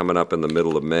 event that's coming up in the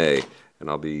middle of May, and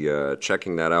I'll be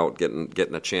checking that out,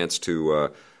 getting a chance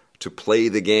to play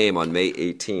the game on May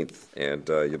 18th, and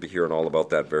you'll be hearing all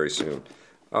about that very soon.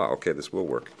 Oh, okay, this will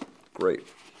work. Great.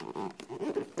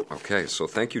 Okay, so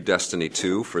thank you, Destiny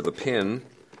 2, for the pin.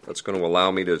 That's going to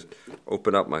allow me to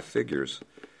open up my figures.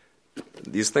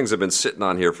 These things have been sitting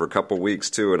on here for a couple weeks,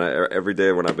 too, and every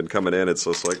day when I've been coming in, it's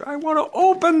just like, I want to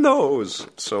open those.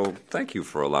 So thank you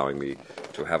for allowing me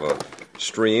to have a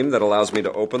stream that allows me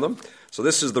to open them. So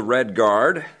this is the Red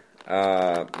Guard,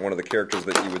 one of the characters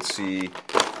that you would see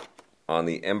on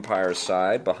the Empire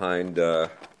side behind...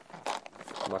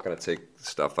 I'm not going to take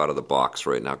stuff out of the box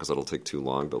right now because it'll take too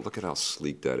long, but look at how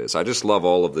sleek that is. I just love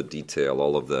all of the detail,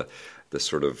 all of the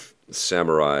sort of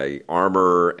samurai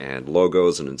armor and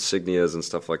logos and insignias and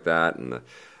stuff like that. And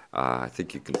I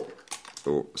think you can...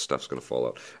 Oh, stuff's going to fall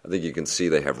out. I think you can see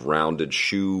they have rounded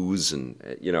shoes, and,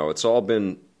 it's all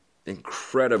been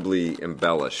incredibly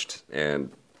embellished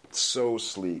and so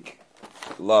sleek.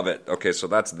 Love it. Okay, so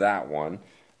that's that one.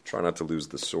 Try not to lose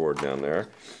the sword down there.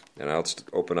 And I'll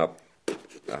open up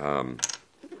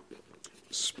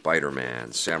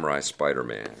Spider-Man, Samurai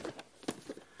Spider-Man.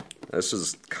 This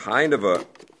is kind of a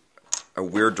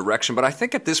weird direction, but I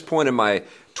think at this point in my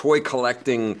toy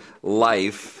collecting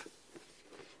life,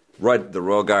 right, the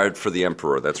Royal Guard for the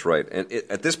Emperor, that's right. And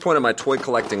at this point in my toy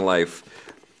collecting life,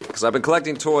 because I've been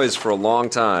collecting toys for a long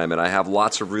time, and I have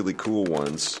lots of really cool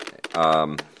ones,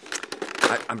 I'm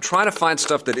trying to find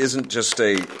stuff that isn't just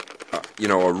a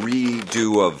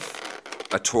redo of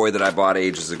a toy that I bought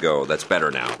ages ago that's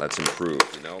better now, that's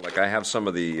improved, Like I have some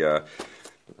of the,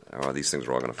 these things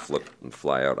are all going to flip and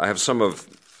fly out. I have some of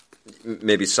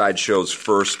maybe Sideshow's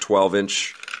first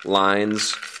 12-inch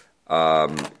lines,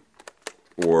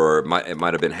 or it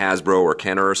might have been Hasbro or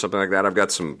Kenner or something like that. I've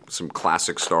got some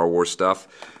classic Star Wars stuff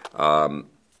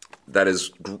that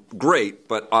is great,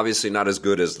 but obviously not as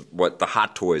good as what the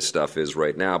Hot Toys stuff is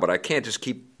right now. But I can't just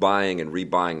keep buying and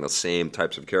rebuying the same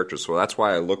types of characters, so that's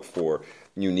why I look for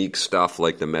unique stuff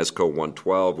like the Mezco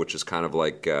 112, which is kind of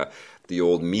like the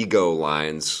old Mego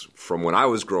lines from when I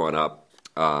was growing up,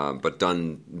 but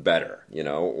done better,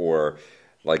 or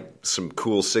like some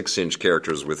cool 6-inch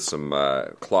characters with some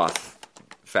cloth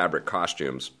fabric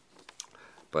costumes.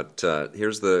 But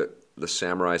here's the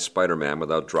Samurai Spider-Man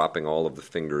without dropping all of the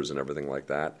fingers and everything like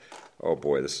that. Oh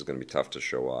boy, this is going to be tough to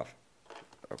show off.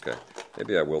 Okay,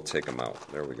 maybe I will take him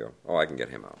out. There we go. Oh, I can get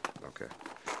him out. Okay.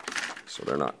 So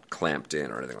they're not clamped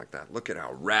in or anything like that. Look at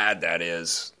how rad that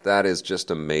is. That is just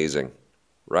amazing,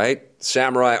 right?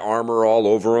 Samurai armor all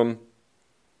over him.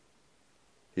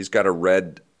 He's got a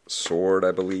red sword,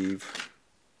 I believe.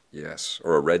 Yes,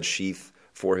 or a red sheath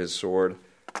for his sword.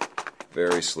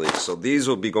 Very sleek. So these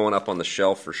will be going up on the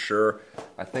shelf for sure.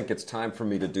 I think it's time for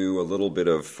me to do a little bit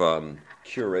of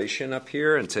curation up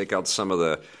here and take out some of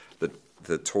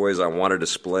the toys I want to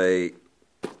display.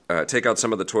 Take out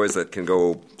some of the toys that can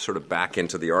go sort of back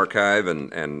into the archive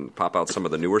and pop out some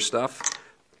of the newer stuff.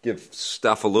 Give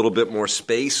stuff a little bit more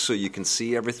space so you can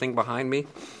see everything behind me.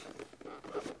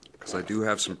 Because I do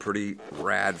have some pretty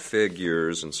rad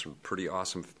figures and some pretty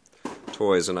awesome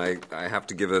toys. And I have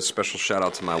to give a special shout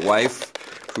out to my wife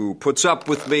who puts up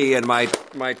with me and my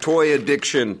toy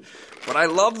addiction. But I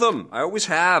love them. I always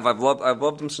have. I've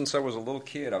loved them since I was a little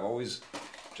kid. I've always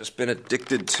just been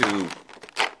addicted to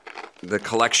the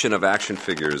collection of action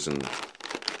figures, and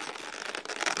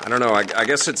I don't know. I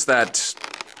guess it's that.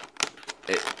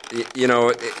 You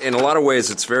know, in a lot of ways,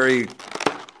 it's very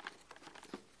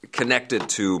connected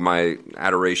to my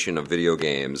adoration of video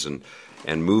games and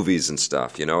movies and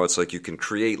stuff. You know, it's like you can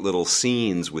create little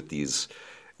scenes with these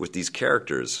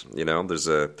characters. You know, there's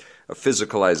a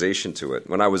physicalization to it.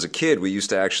 When I was a kid, we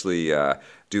used to actually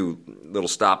do little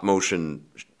stop motion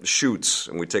shoots,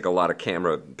 and we'd take a lot of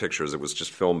camera pictures. It was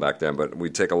just film back then, but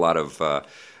we'd take a lot of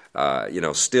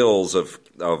stills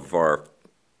of our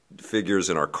figures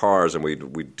in our cars, and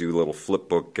we'd do little flip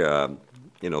book,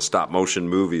 stop motion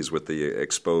movies with the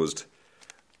exposed.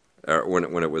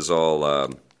 When it was all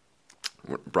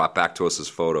brought back to us as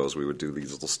photos, we would do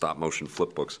these little stop motion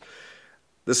flip books.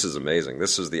 This is amazing.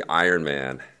 This is the Iron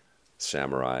Man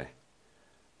samurai,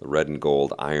 the red and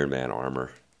gold Iron Man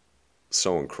armor.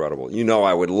 So incredible. You know,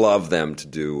 I would love them to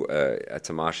do a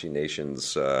Tamashii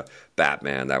Nations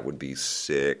Batman. That would be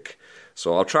sick.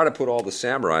 So I'll try to put all the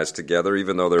samurais together,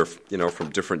 even though they're, from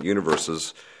different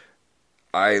universes.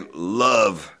 I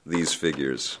love these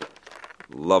figures.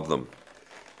 Love them.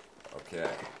 Okay.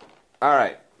 All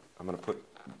right. I'm going to put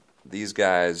these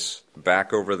guys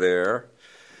back over there.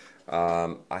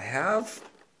 I have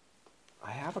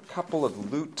a couple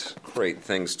of loot crate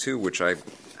things too, which I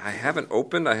haven't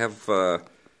opened. I've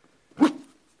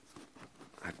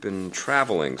been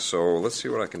traveling, so let's see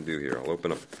what I can do here. I'll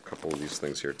open up a couple of these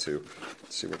things here too.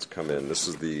 Let's see what's come in. This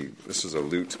is a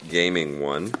Loot Gaming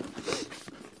one.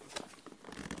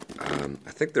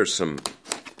 I think there's some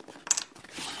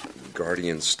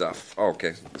Guardian stuff. Oh,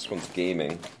 okay, this one's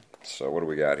gaming. So what do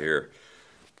we got here?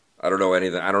 I don't know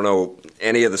anything. I don't know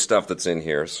any of the stuff that's in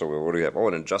here. So what do we have? Oh,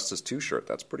 an Injustice 2 shirt.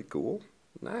 That's pretty cool.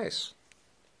 Nice.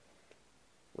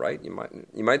 Right?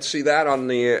 You might see that on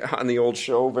the old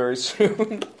show very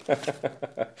soon.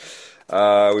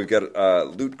 We've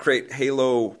got Loot Crate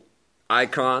Halo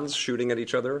icons shooting at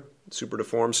each other. Super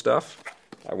deformed stuff.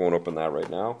 I won't open that right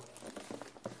now.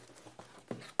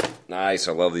 Nice.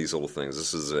 I love these little things.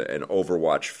 This is an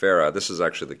Overwatch Pharah. This is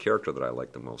actually the character that I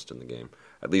like the most in the game,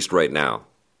 at least right now.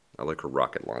 I like her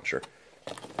rocket launcher.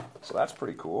 So that's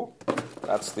pretty cool.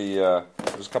 That's there's a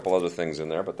couple other things in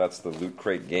there, but that's the Loot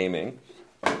Crate Gaming.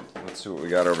 Let's see what we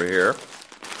got over here.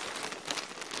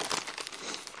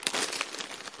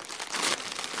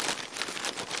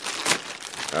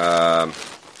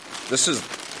 This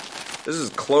is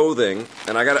clothing,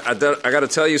 and I gotta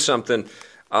tell you something.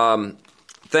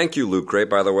 Thank you, Loot Crate.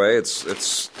 By the way,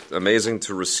 it's amazing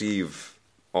to receive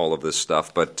all of this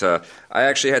stuff. But I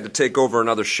actually had to take over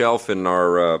another shelf in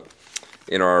our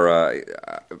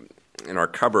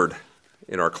cupboard,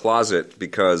 in our closet,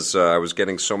 because I was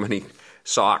getting so many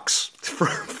socks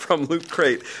from Loot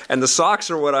Crate, and the socks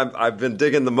are what I've been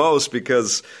digging the most,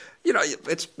 because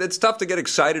it's tough to get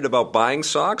excited about buying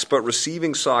socks, but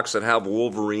receiving socks that have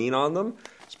Wolverine on them,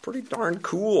 it's pretty darn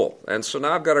cool. And so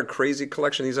now I've got a crazy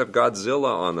collection. These have Godzilla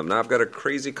on them. Now I've got a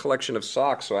crazy collection of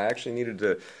socks. So I actually needed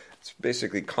to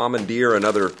basically commandeer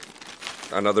another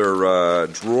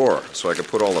drawer so I could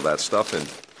put all of that stuff in.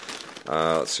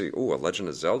 Let's see. Ooh, a Legend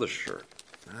of Zelda shirt.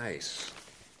 Nice.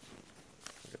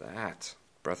 Look at that.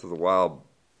 Breath of the Wild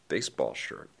baseball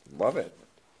shirt. Love it.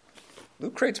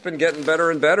 Loot Crate's been getting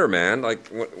better and better, man. Like,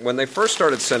 when they first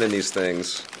started sending these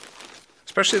things,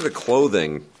 especially the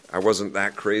clothing, I wasn't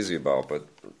that crazy about, but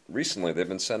recently they've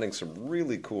been sending some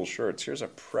really cool shirts. Here's a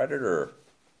Predator.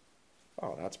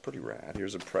 Oh, that's pretty rad.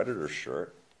 Here's a Predator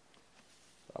shirt.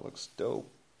 That looks dope.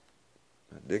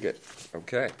 I dig it.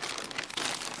 Okay.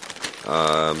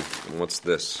 And what's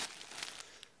this?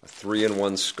 A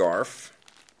 3-in-1 scarf.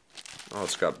 Oh,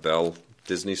 it's got Belle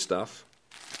Disney stuff.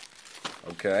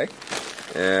 Okay.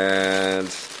 And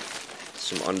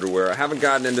some underwear. I haven't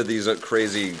gotten into these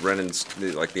crazy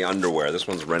like the underwear. This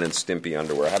one's Ren and Stimpy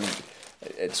underwear.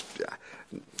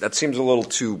 That seems a little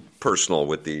too personal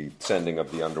with the sending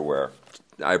of the underwear.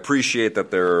 I appreciate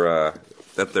that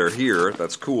they're here.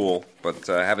 That's cool, but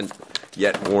I haven't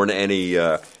yet worn any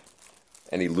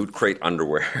Loot Crate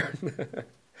underwear.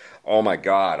 Oh my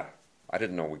God. I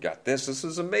didn't know we got this. This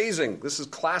is amazing. This is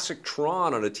classic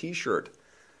Tron on a t-shirt.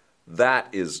 That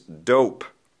is dope.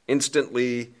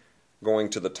 Instantly going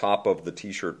to the top of the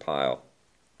t-shirt pile.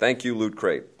 Thank you, Loot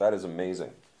Crate. That is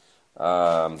amazing.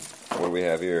 What do we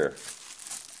have here?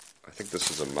 I think this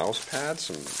is a mouse pad.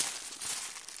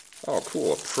 Oh,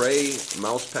 cool. A Prey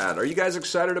mouse pad. Are you guys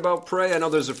excited about Prey? I know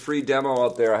there's a free demo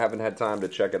out there. I haven't had time to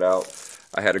check it out.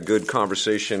 I had a good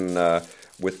conversation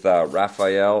with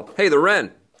Raphael. Hey, the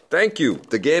Ren. Thank you.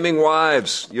 The Gaming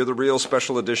Wives. You're the real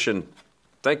special edition.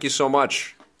 Thank you so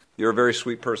much. You're a very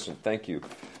sweet person. Thank you.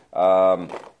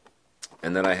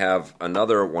 And then I have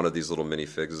another one of these little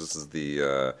minifigs. This is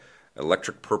the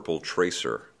Electric Purple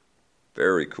Tracer.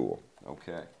 Very cool.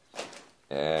 Okay.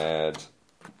 And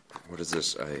what is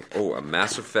this? A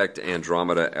Mass Effect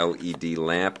Andromeda LED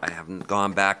lamp. I haven't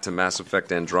gone back to Mass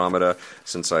Effect Andromeda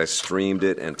since I streamed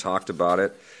it and talked about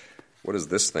it. What does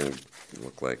this thing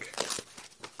look like?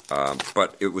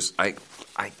 But it was, I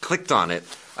clicked on it.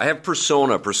 I have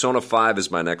Persona. Persona 5 is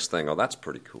my next thing. Oh, that's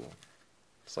pretty cool.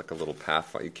 It's like a little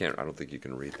Pathfinder. I don't think you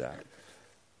can read that.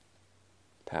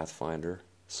 Pathfinder.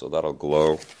 So that'll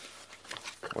glow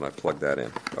when I plug that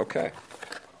in. Okay.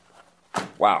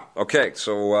 Wow. Okay.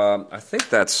 So I think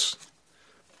that's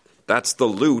the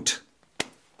loot.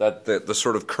 That the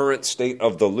sort of current state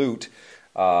of the loot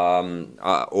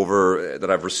that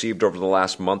I've received over the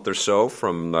last month or so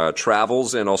from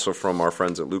travels and also from our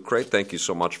friends at Loot Crate. Thank you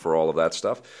so much for all of that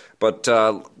stuff. But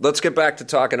let's get back to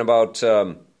talking about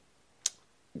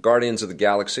Guardians of the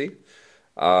Galaxy.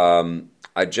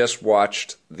 I just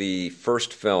watched the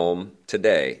first film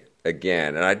today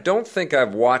again, and I don't think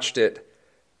I've watched it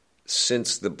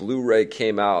since the Blu-ray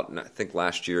came out, and I think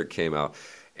last year it came out.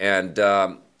 And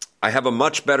I have a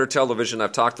much better television.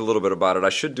 I've talked a little bit about it. I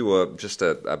should do a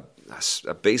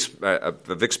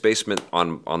Vic's basement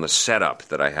on the setup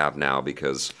that I have now,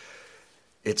 because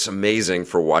it's amazing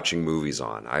for watching movies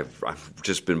on. I've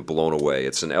just been blown away.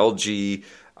 It's an LG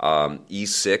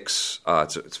E6.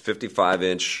 It's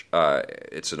 55-inch.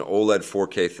 It's an OLED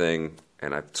 4K thing,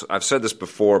 and I've said this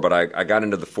before, but I got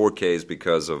into the 4Ks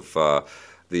because of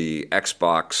the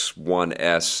Xbox One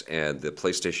S and the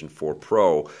PlayStation 4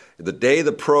 Pro. The day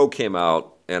the Pro came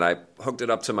out and I hooked it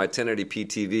up to my 1080p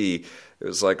TV, it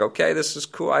was like, okay, this is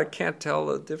cool. I can't tell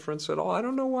the difference at all. I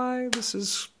don't know why this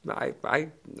is. I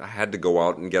had to go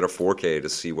out and get a 4K to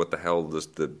see what the hell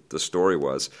the story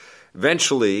was.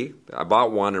 Eventually, I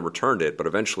bought one and returned it, but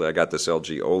eventually I got this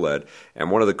LG OLED.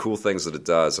 And one of the cool things that it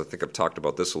does, I think I've talked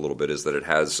about this a little bit, is that it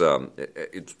has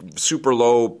it's super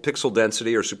low pixel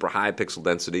density or super high pixel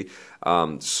density.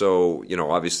 So,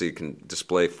 obviously it can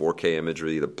display 4K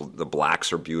imagery. The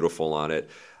blacks are beautiful on it.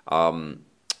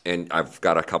 And I've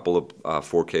got a couple of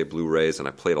 4K Blu-rays, and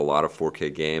I played a lot of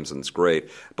 4K games, and it's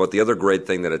great. But the other great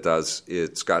thing that it does,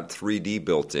 it's got 3D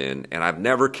built in, and I've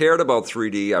never cared about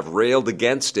 3D. I've railed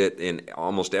against it in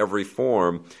almost every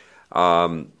form. But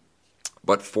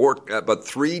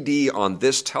 3D on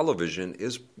this television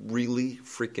is really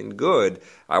freaking good.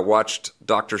 I watched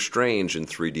Doctor Strange in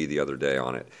 3D the other day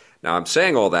on it. Now, I'm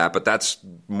saying all that, but that's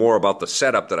more about the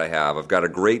setup that I have. I've got a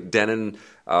great Denon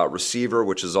receiver,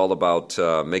 which is all about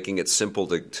making it simple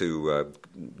to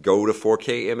go to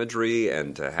 4K imagery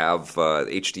and to have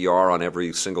HDR on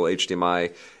every single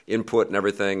HDMI input and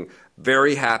everything.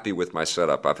 Very happy with my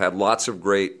setup. I've had lots of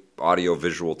great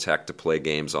audio-visual tech to play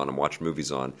games on and watch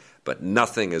movies on, but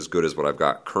nothing as good as what I've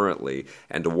got currently.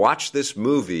 And to watch this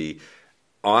movie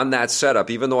on that setup,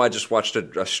 even though I just watched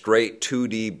a straight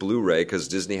 2D Blu-ray, because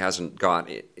Disney hasn't got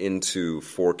into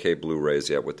 4K Blu-rays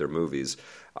yet with their movies,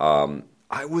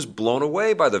 I was blown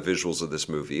away by the visuals of this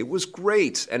movie. It was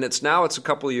great, and it's a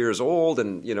couple of years old,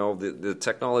 and the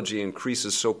technology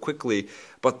increases so quickly.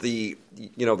 But the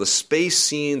space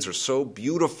scenes are so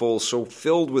beautiful, so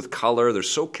filled with color. They're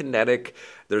so kinetic.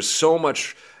 There's so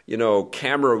much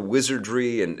camera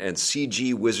wizardry and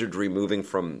CG wizardry moving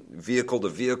from vehicle to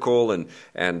vehicle,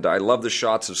 and I love the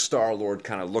shots of Star-Lord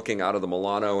kind of looking out of the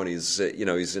Milano, and he's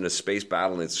in a space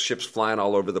battle, and his ship's flying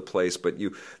all over the place, but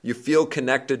you feel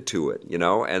connected to it,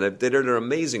 and they did an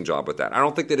amazing job with that. I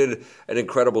don't think they did an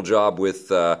incredible job with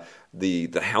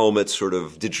the helmet sort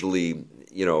of digitally,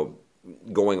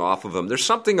 going off of them. There's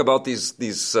something about these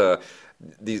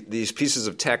pieces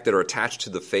of tech that are attached to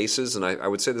the faces, and I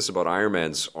would say this about Iron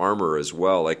Man's armor as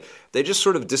well. Like, they just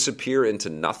sort of disappear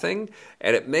into nothing,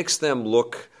 and it makes them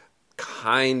look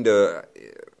kind of,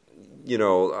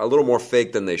 a little more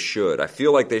fake than they should. I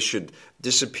feel like they should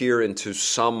disappear into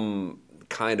some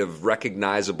kind of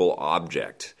recognizable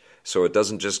object, so it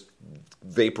doesn't just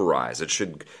vaporize. It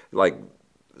should,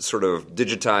 sort of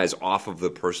digitize off of the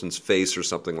person's face or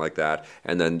something like that,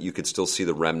 and then you could still see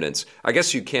the remnants. I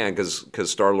guess you can,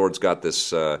 because Star-Lord's got this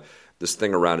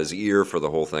thing around his ear for the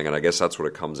whole thing, and I guess that's what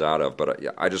it comes out of. But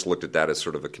I just looked at that as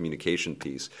sort of a communication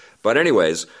piece. But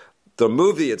anyways, the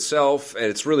movie itself, and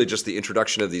it's really just the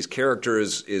introduction of these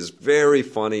characters, is very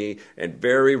funny and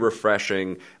very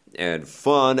refreshing and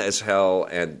fun as hell,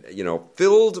 and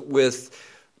filled with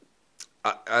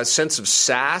a sense of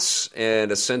sass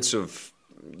and a sense of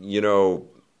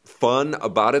fun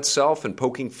about itself and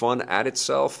poking fun at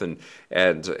itself, and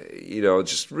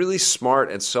just really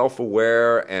smart and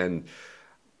self-aware, and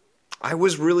I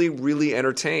was really, really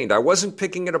entertained. I wasn't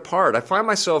picking it apart. I find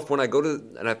myself when I go to,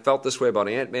 and I felt this way about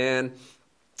Ant-Man,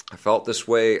 I felt this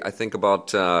way, I think,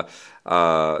 about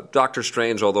Doctor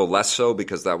Strange, although less so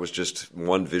because that was just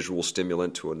one visual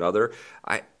stimulant to another.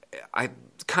 I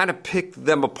kind of picked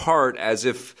them apart as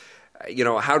if,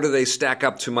 how do they stack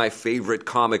up to my favorite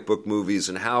comic book movies,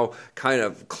 and how kind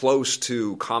of close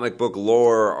to comic book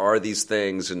lore are these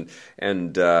things, and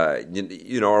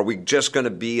are we just going to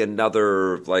be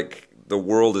another, like, the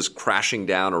world is crashing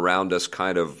down around us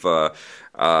kind of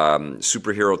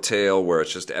superhero tale where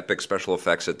it's just epic special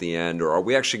effects at the end, or are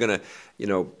we actually going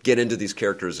to, get into these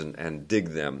characters and dig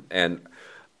them? And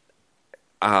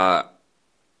I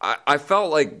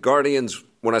felt like Guardians,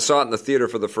 when I saw it in the theater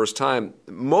for the first time,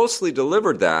 mostly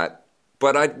delivered that,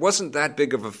 but I wasn't that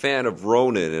big of a fan of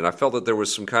Ronan, and I felt that there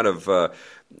was some kind of, a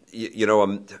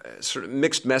sort of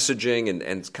mixed messaging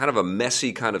and kind of a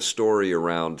messy kind of story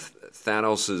around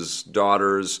Thanos'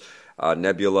 daughters,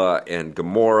 Nebula and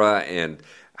Gamora, and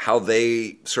how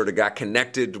they sort of got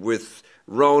connected with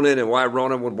Ronan, and why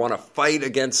Ronan would want to fight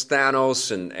against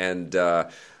Thanos, and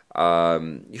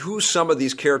who some of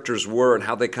these characters were and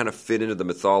how they kind of fit into the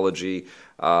mythology.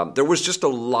 There was just a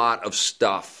lot of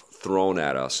stuff thrown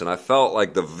at us, and I felt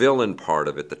like the villain part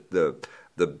of it,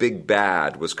 the big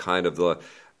bad, was kind of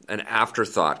an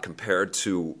afterthought compared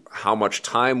to how much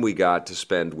time we got to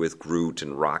spend with Groot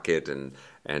and Rocket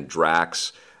and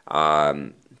Drax.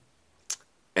 And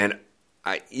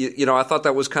I thought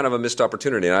that was kind of a missed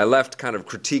opportunity, and I left kind of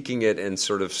critiquing it and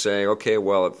sort of saying, okay,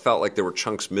 well, it felt like there were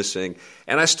chunks missing,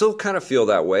 and I still kind of feel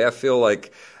that way. I feel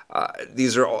like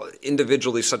these are all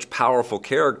individually such powerful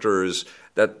characters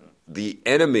that the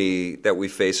enemy that we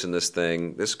face in this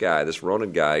thing, this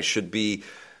Ronan guy, should be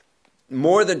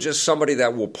more than just somebody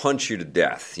that will punch you to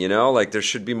death, Like, there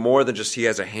should be more than just he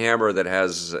has a hammer that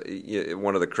has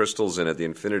one of the crystals in it, the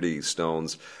Infinity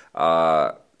Stones,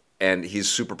 and he's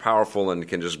super powerful and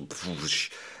can just.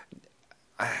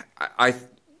 I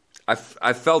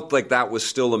felt like that was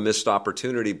still a missed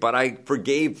opportunity, but I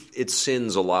forgave its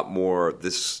sins a lot more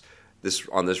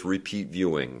on this repeat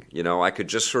viewing. I could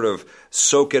just sort of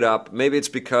soak it up. Maybe it's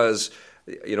because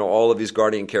all of these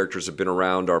Guardian characters have been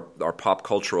around our pop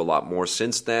culture a lot more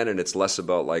since then, and it's less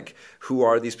about, like, who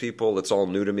are these people? It's all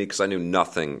new to me because I knew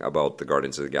nothing about the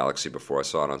Guardians of the Galaxy before I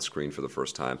saw it on screen for the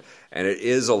first time, and it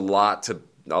is a lot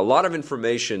of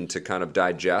information to kind of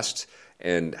digest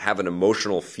and have an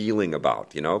emotional feeling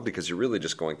about, because you're really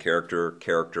just going character,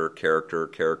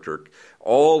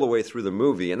 all the way through the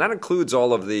movie. And that includes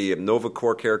all of the Nova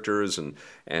Corps characters and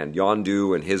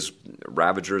Yondu and his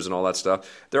Ravagers and all that stuff.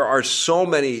 There are so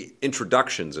many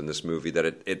introductions in this movie that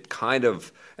it kind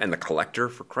of, and the Collector,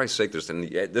 for Christ's sake,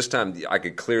 this time I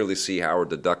could clearly see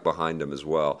Howard the Duck behind him as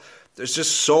well. There's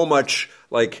just so much,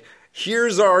 like,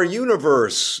 here's our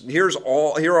universe. Here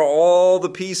are all the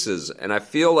pieces. And I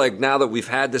feel like now that we've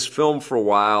had this film for a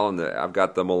while, and I've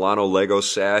got the Milano Lego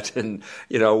set, and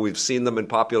we've seen them in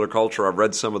popular culture. I've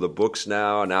read some of the books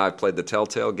now, and now I've played the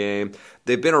Telltale game.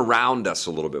 They've been around us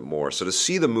a little bit more. So to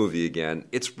see the movie again,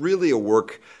 it's really a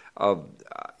work of.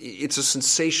 It's a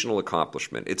sensational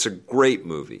accomplishment. It's a great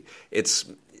movie. It's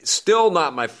still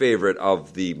not my favorite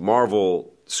of the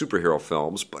Marvel superhero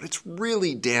films, but it's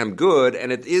really damn good,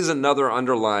 and it is another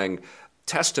underlying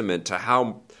testament to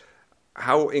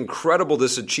how incredible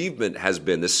this achievement has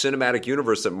been. This cinematic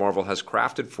universe that Marvel has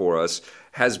crafted for us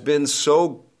has been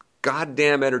so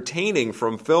goddamn entertaining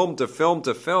from film to film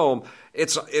to film.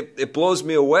 It blows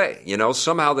me away.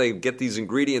 Somehow they get these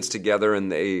ingredients together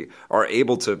and they are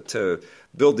able to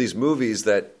build these movies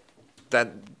that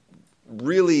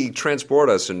really transport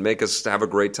us and make us have a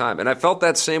great time. And I felt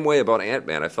that same way about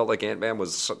Ant-Man. I felt like Ant-Man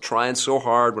was trying so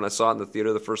hard when I saw it in the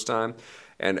theater the first time,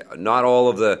 and not all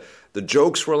of the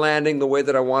jokes were landing the way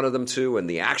that I wanted them to, and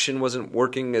the action wasn't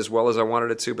working as well as I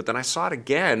wanted it to. But then I saw it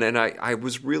again, and I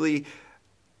was really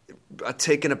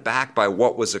taken aback by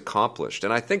what was accomplished.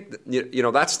 And I think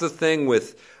that's the thing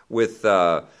with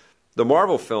the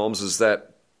Marvel films, is that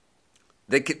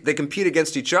they compete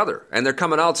against each other, and they're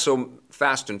coming out so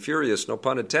fast and furious, no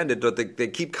pun intended, but they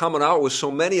keep coming out with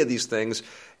so many of these things.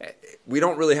 We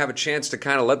don't really have a chance to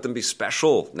kind of let them be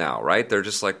special now, right? They're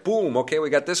just like, boom, okay, we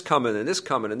got this coming and this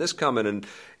coming and this coming, and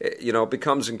it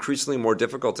becomes increasingly more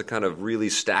difficult to kind of really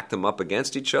stack them up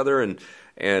against each other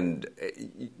and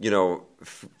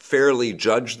fairly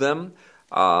judge them.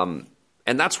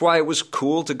 And that's why it was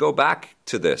cool to go back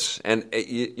to this. And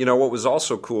what was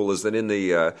also cool is that in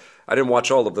the I didn't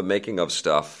watch all of the making of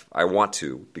stuff. I want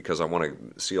to, because I want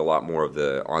to see a lot more of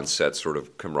the on-set sort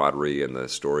of camaraderie and the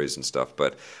stories and stuff.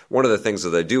 But one of the things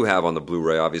that I do have on the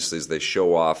Blu-ray, obviously, is they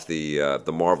show off the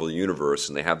Marvel Universe,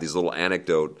 and they have these little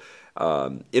anecdote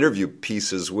interview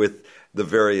pieces with the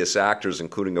various actors,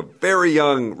 including a very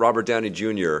young Robert Downey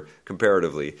Jr.,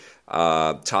 comparatively,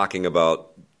 talking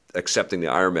about accepting the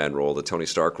Iron Man role, the Tony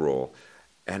Stark role.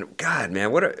 And God,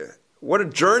 man, what a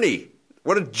journey.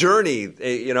 What a journey,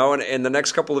 and in the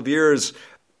next couple of years,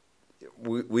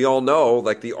 we all know,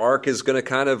 like, the arc is going to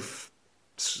kind of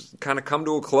come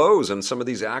to a close, and some of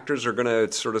these actors are going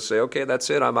to sort of say, okay,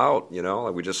 that's it, I'm out,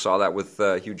 Like we just saw that with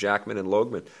Hugh Jackman and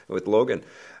Logan.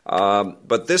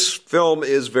 But this film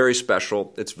is very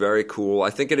special. It's very cool.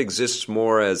 I think it exists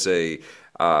more as a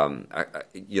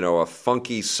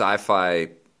funky sci-fi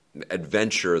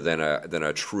adventure than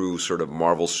a true sort of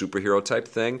Marvel superhero type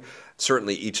thing.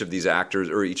 Certainly each of these actors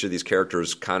or each of these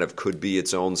characters kind of could be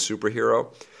its own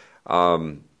superhero.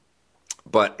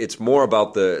 But it's more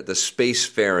about the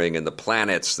spacefaring and the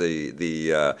planets,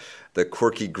 the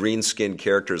quirky green-skinned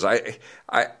characters.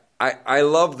 I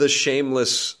love the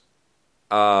shameless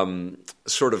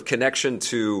sort of connection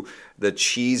to the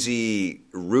cheesy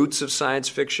roots of science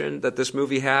fiction that this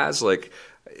movie has. Like,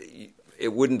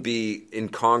 it wouldn't be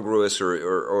incongruous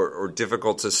or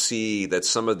difficult to see that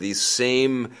some of these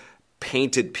same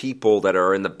painted people that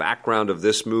are in the background of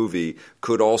this movie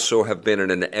could also have been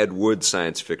in an Ed Wood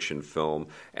science fiction film.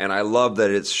 And I love that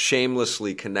it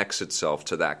shamelessly connects itself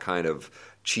to that kind of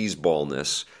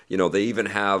cheeseballness. They even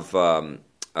have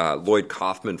Lloyd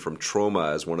Kaufman from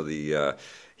Troma as one of the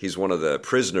he's one of the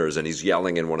prisoners, and he's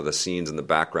yelling in one of the scenes in the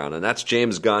background. And that's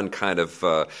James Gunn kind of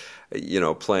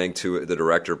playing to the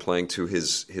director, playing to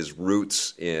his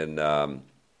roots in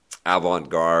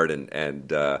avant-garde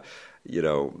and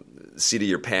seat of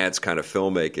your pants kind of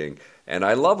filmmaking. And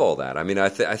I love all that. I mean, I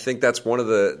think that's one of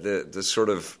the sort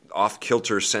of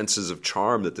off-kilter senses of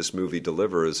charm that this movie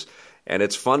delivers, and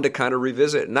it's fun to kind of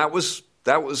revisit. And that was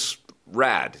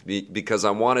rad, because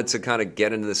I wanted to kind of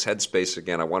get into this headspace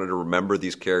again. I wanted to remember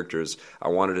these characters. I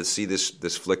wanted to see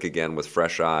this flick again with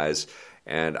fresh eyes.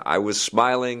 And I was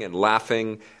smiling and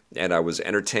laughing, and I was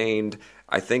entertained.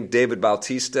 I think David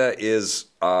Bautista is,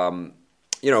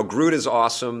 Groot is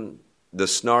awesome. The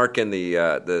snark and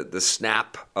the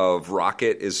snap of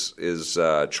Rocket is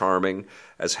charming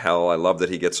as hell. I love that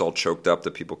he gets all choked up,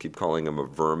 that people keep calling him a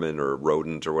vermin or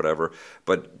rodent or whatever.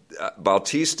 But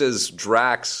Bautista's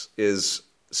Drax is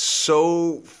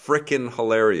so frickin'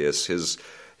 hilarious.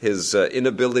 His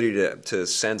inability to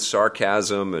sense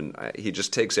sarcasm, and he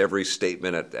just takes every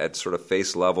statement at sort of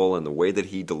face level, and the way that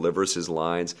he delivers his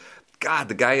lines. God,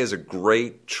 the guy is a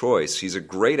great choice. He's a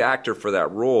great actor for that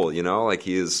role, Like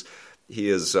he is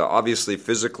obviously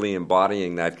physically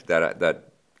embodying that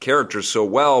character so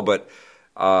well, but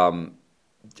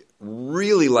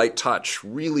really light touch,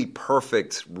 really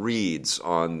perfect reads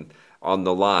on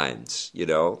the lines,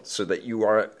 so that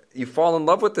you fall in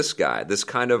love with this guy, this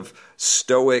kind of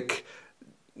stoic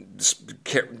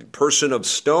person of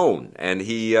stone, and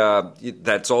he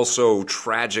that's also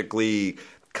tragically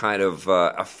kind of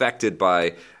affected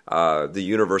by the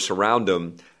universe around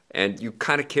him. And you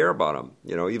kind of care about him,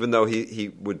 even though he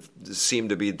would seem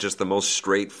to be just the most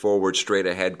straightforward,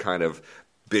 straight-ahead kind of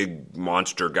big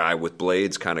monster guy with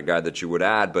blades kind of guy that you would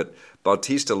add. But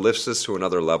Bautista lifts this to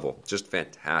another level. Just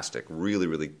fantastic. Really,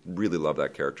 really, really love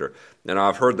that character. And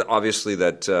I've heard that obviously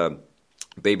that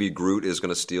Baby Groot is going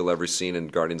to steal every scene in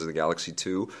Guardians of the Galaxy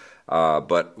 2.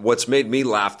 But what's made me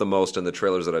laugh the most in the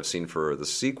trailers that I've seen for the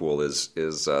sequel is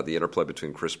the interplay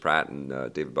between Chris Pratt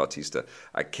and David Bautista.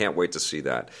 I can't wait to see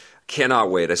that.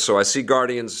 Cannot wait. So I see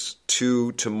Guardians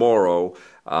 2 tomorrow,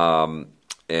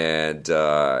 and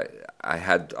I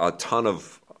had a ton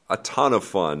of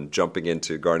fun jumping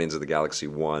into Guardians of the Galaxy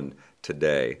 1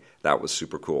 today. That was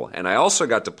super cool. And I also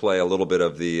got to play a little bit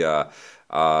of the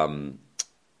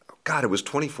God, it was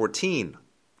 2014.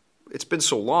 It's been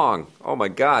so long. Oh my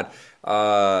God.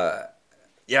 Yeah,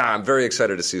 I'm very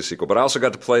excited to see the sequel. But I also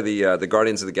got to play the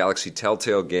Guardians of the Galaxy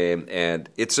Telltale game, and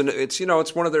it's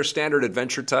one of their standard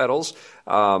adventure titles.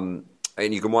 And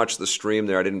you can watch the stream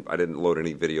there. I didn't load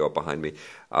any video up behind me.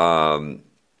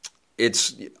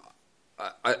 It's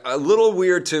a little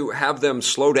weird to have them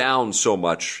slow down so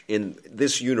much in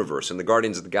this universe, in the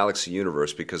Guardians of the Galaxy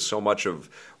universe, because so much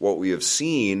of what we have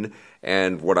seen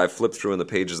and what I've flipped through in the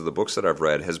pages of the books that I've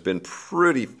read has been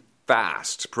pretty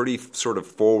fast, pretty sort of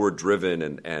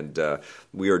forward-driven, and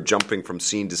we are jumping from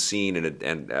scene to scene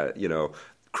and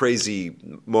crazy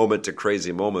moment to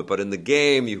crazy moment. But in the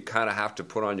game, you kind of have to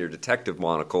put on your detective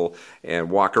monocle and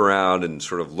walk around and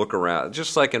sort of look around,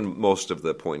 just like in most of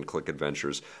the point-and-click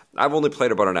adventures. I've only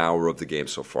played about an hour of the game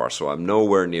so far, so I'm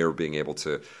nowhere near being able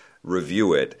to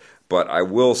review it. But I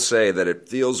will say that it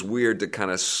feels weird to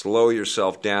kind of slow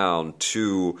yourself down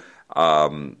to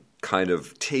kind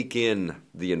of take in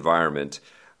the environment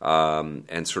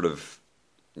and sort of,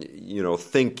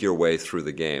 think your way through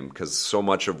the game. Because so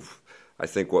much of, I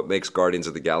think, what makes Guardians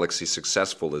of the Galaxy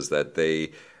successful is that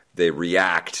they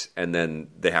react and then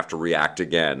they have to react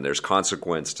again. There's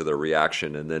consequence to their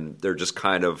reaction, and then they're just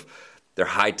they're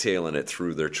hightailing it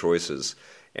through their choices.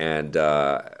 And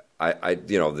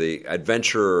the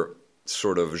adventure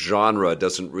sort of genre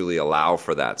doesn't really allow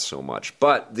for that so much.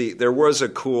 But there was a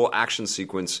cool action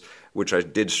sequence which I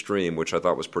did stream, which I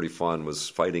thought was pretty fun, was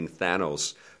fighting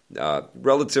Thanos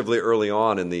relatively early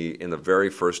on in the very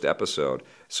first episode.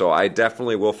 So I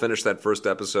definitely will finish that first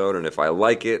episode, and if I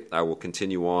like it, I will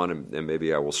continue on, and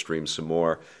maybe I will stream some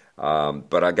more.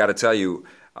 But I got to tell you,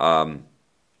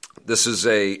 this is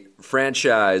a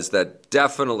franchise that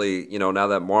definitely, now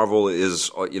that Marvel is,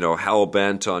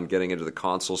 hell-bent on getting into the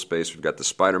console space. We've got the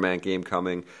Spider-Man game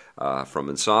coming from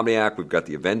Insomniac. We've got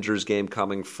the Avengers game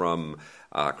coming from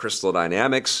Crystal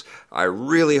Dynamics. I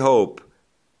really hope,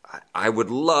 I would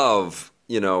love,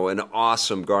 an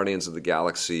awesome Guardians of the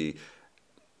Galaxy,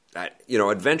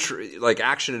 adventure, like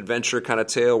action-adventure kind of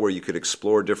tale where you could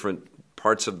explore different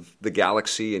parts of the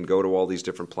galaxy and go to all these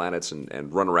different planets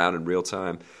and run around in real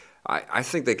time. I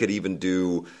think they could even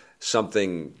do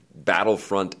something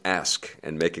Battlefront-esque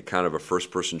and make it kind of a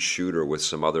first-person shooter with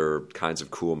some other kinds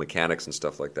of cool mechanics and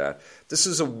stuff like that. This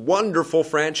is a wonderful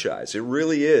franchise. It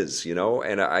really is,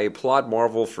 and I applaud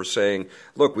Marvel for saying,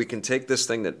 look, we can take this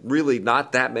thing that really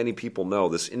not that many people know,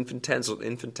 this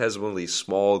infinitesimally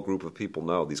small group of people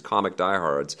know, these comic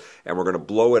diehards, and we're going to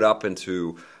blow it up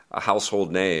into a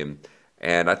household name.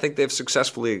 And I think they've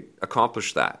successfully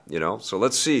accomplished that, So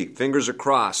let's see. Fingers are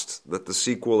crossed that the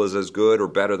sequel is as good or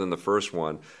better than the first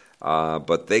one.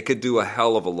 But they could do a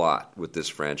hell of a lot with this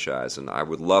franchise. And I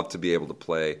would love to be able to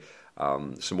play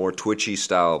some more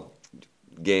Twitchy-style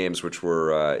games which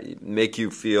were make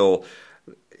you feel,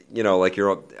 like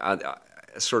you're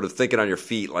sort of thinking on your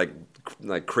feet,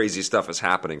 like crazy stuff is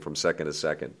happening from second to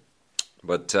second.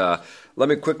 But let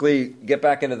me quickly get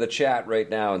back into the chat right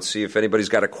now and see if anybody's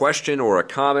got a question or a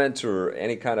comment or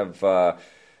any kind of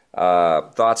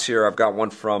thoughts here. I've got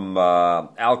one from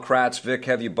Al Kratz. Vic,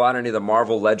 have you bought any of the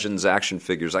Marvel Legends action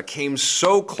figures? I came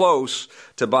so close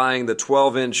to buying the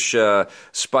 12-inch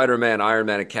Spider-Man, Iron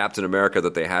Man, and Captain America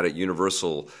that they had at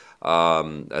Universal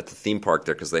at the theme park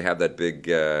there, because they have that big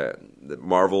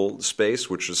Marvel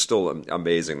space, which is still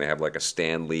amazing. They have like a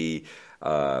Stan Lee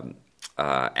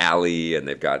alley, and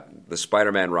they've got the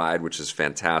Spider-Man ride, which is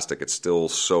fantastic. It's still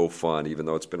so fun, even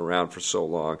though it's been around for so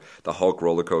long. The Hulk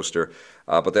roller coaster.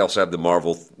 But they also have the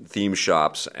Marvel theme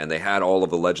shops, and they had all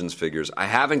of the Legends figures. I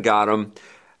haven't got them.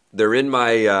 They're in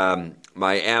my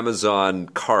my Amazon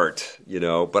cart,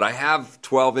 but I have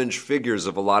 12-inch figures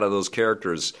of a lot of those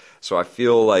characters, so I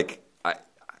feel like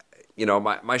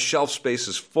my shelf space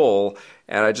is full,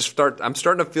 and I'm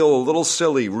starting to feel a little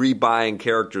silly rebuying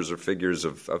characters or figures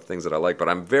of things that I like. But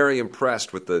I'm very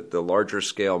impressed with the larger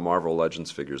scale Marvel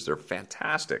Legends figures. They're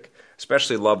fantastic.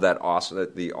 Especially love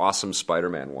the awesome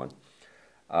Spider-Man one.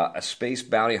 A space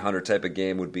bounty hunter type of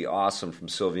game would be awesome from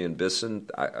Sylvian Bisson.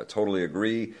 I totally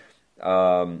agree.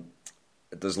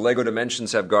 Does Lego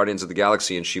Dimensions have Guardians of the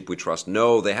Galaxy and Sheep We Trust?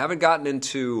 No, they haven't gotten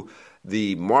into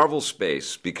the Marvel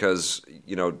space because,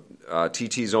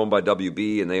 TT's owned by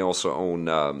WB, and they also own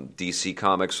DC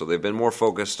Comics, so they've been more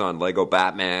focused on Lego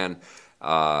Batman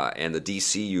and the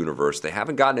DC universe. They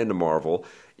haven't gotten into Marvel.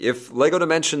 If Lego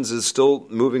Dimensions is still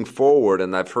moving forward,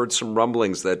 and I've heard some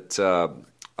rumblings that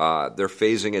they're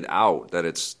phasing it out, that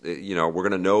it's, we're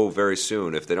going to know very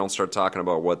soon. If they don't start talking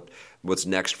about what's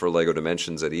next for Lego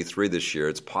Dimensions at E3 this year,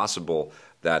 it's possible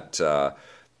that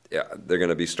they're going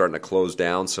to be starting to close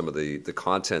down some of the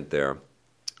content there.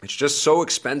 It's just so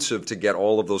expensive to get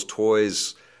all of those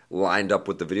toys lined up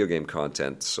with the video game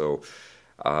content. So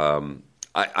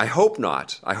I hope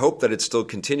not. I hope that it's still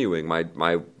continuing.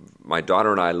 My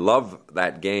daughter and I love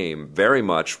that game very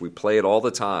much. We play it all the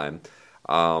time.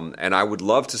 And I would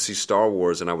love to see Star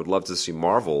Wars, and I would love to see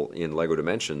Marvel in Lego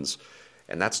Dimensions.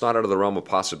 And that's not out of the realm of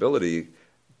possibility,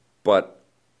 but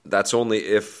that's only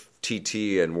if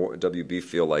TT and WB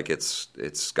feel like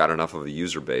it's got enough of a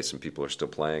user base and people are still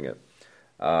playing it.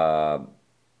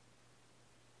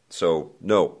 So,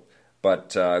 no.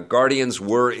 But Guardians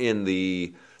were in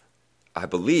I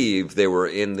believe they were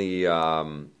in the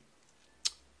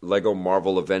Lego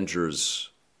Marvel Avengers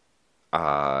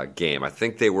game. I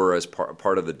think they were as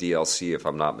part of the DLC, if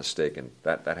I'm not mistaken.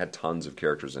 That had tons of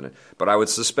characters in it. But I would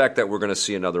suspect that we're going to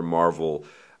see another Marvel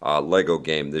Lego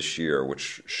game this year,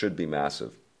 which should be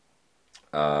massive.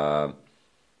 I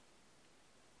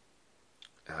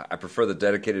prefer the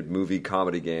dedicated movie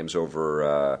comedy games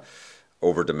over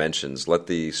Dimensions. Let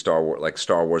the Star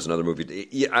Wars, another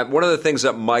movie. One of the things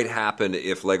that might happen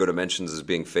if Lego Dimensions is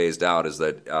being phased out is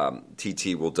that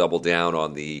TT will double down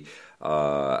on the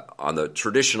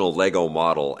traditional Lego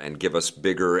model and give us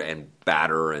bigger and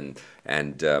badder and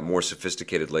more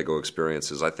sophisticated Lego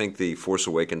experiences. I think the Force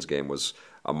Awakens game was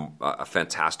a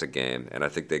fantastic game, and I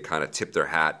think they kind of tipped their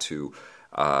hat to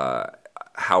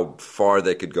how far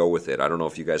they could go with it. I don't know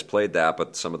if you guys played that,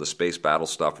 but some of the space battle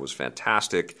stuff was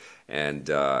fantastic and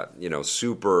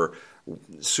super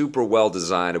well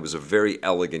designed. It was a very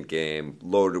elegant game,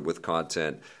 loaded with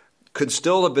content. Could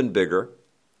still have been bigger.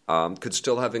 Could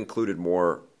still have included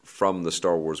more from the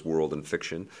Star Wars world and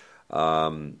fiction,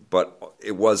 but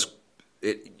it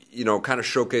kind of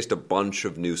showcased a bunch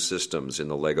of new systems in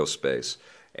the Lego space.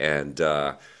 And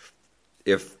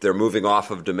if they're moving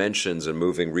off of Dimensions and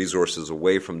moving resources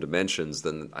away from Dimensions,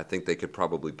 then I think they could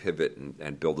probably pivot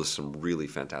and build us some really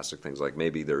fantastic things. Like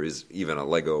maybe there is even a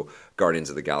Lego Guardians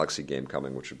of the Galaxy game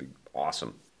coming, which would be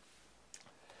awesome.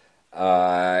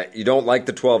 You don't like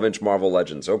the 12-inch Marvel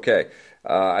Legends. Okay.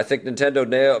 I think Nintendo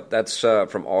nailed, that's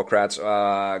from Allkratz.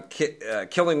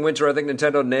 Killing Winter, I think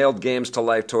Nintendo nailed games to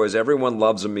life toys. Everyone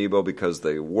loves Amiibo because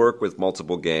they work with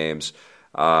multiple games.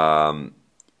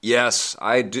 Yes,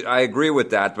 I agree with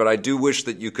that, but I do wish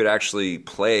that you could actually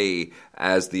play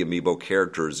as the Amiibo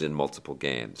characters in multiple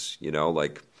games. I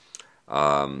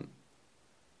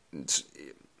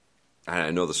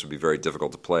know this would be very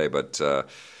difficult to play, but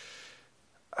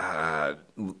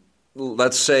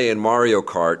let's say in Mario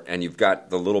Kart and you've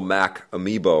got the Little Mac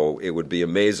Amiibo, it would be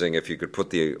amazing if you could put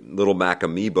the Little Mac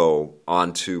Amiibo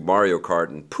onto Mario Kart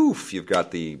and poof, you've got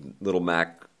the Little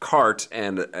Mac Kart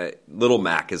and Little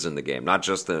Mac is in the game. Not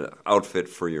just the outfit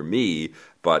for your Mii,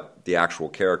 but the actual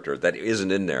character that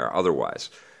isn't in there otherwise.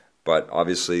 But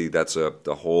obviously that's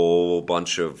the whole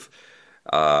bunch of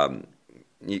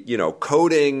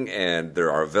coding, and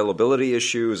there are availability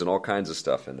issues and all kinds of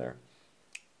stuff in there.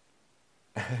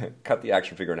 Cut the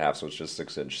action figure in half so it's just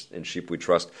 6-inch. In Sheep We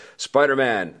Trust.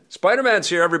 Spider-Man's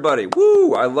here, everybody.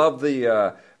 Woo! I love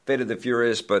the Fate of the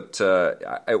Furious, but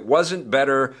it wasn't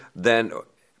better than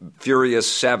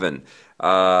Furious 7.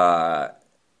 I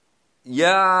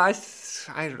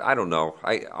don't know.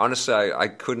 Honestly, I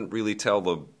couldn't really tell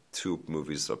the two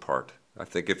movies apart. I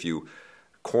think if you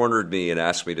cornered me and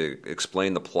asked me to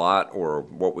explain the plot or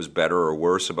what was better or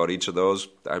worse about each of those,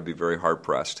 I'd be very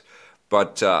hard-pressed.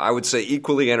 But I would say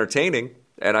equally entertaining,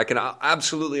 and I can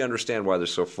absolutely understand why they're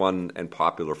so fun and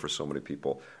popular for so many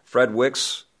people. Fred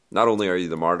Wicks, not only are you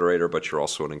the moderator, but you're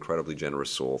also an incredibly generous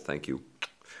soul. Thank you.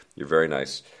 You're very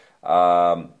nice.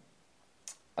 Let's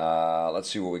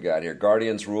see what we got here.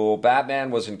 Guardians rule.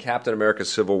 Batman was in Captain America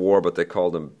Civil War, but they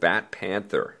called him Bat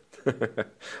Panther.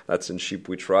 That's in Sheep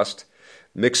We Trust.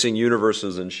 Mixing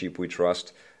universes in Sheep We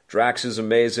Trust. Drax is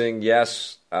amazing.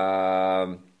 Yes.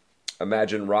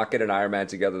 Imagine Rocket and Iron Man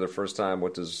together the first time.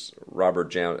 What does Robert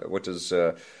Downey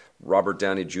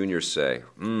Jr. say?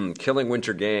 Killing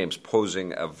Winter Games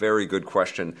posing a very good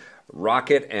question.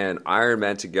 Rocket and Iron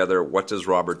Man together, what does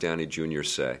Robert Downey Jr.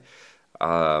 say?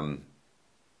 Can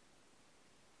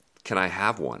I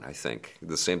have one, I think.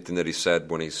 The same thing that he said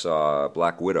when he saw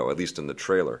Black Widow, at least in the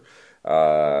trailer.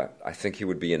 I think he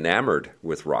would be enamored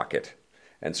with Rocket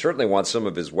and certainly want some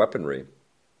of his weaponry.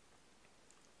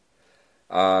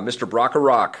 Mr.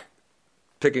 Brock,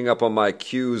 picking up on my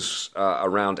cues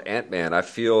around Ant-Man, I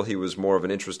feel he was more of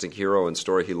an interesting hero and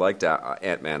story. He liked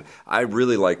Ant-Man. I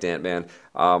really liked Ant-Man.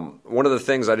 One of the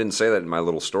things, I didn't say that in my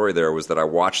little story there, was that I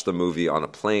watched the movie on a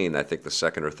plane, I think the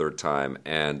second or third time,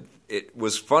 and it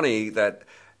was funny that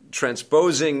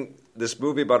transposing this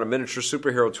movie about a miniature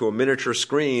superhero to a miniature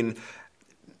screen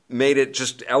made it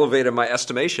just elevated my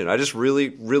estimation. I just really,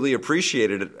 really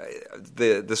appreciated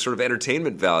it, the sort of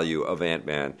entertainment value of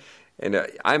Ant-Man. And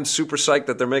I'm super psyched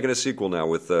that they're making a sequel now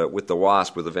with the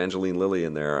Wasp, with Evangeline Lilly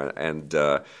in there. And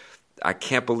I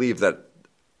can't believe how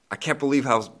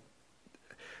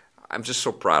I'm just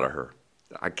so proud of her.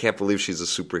 I can't believe she's a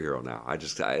superhero now.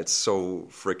 It's so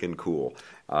freaking cool.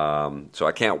 So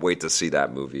I can't wait to see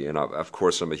that movie. And of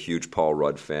course, I'm a huge Paul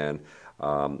Rudd fan.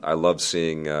 I love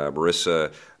seeing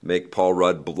Marissa make Paul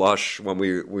Rudd blush when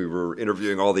we were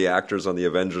interviewing all the actors on the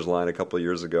Avengers line a couple of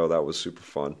years ago. That was super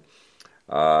fun.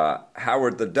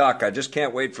 Howard the Duck. I just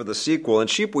can't wait for the sequel. And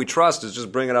Sheep We Trust is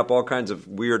just bringing up all kinds of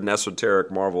weird and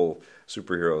esoteric Marvel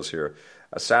superheroes here.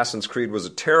 Assassin's Creed was a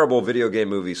terrible video game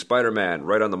movie. Spider-Man,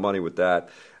 right on the money with that.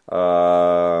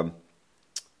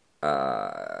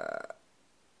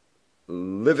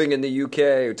 Living in the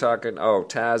UK, talking. Oh,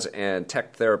 Taz and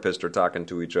Tech Therapist are talking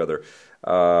to each other.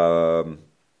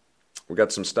 We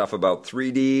got some stuff about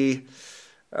 3D.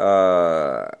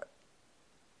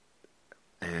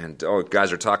 And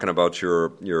guys are talking about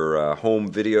your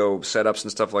home video setups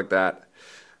and stuff like that.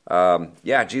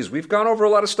 Yeah, geez, we've gone over a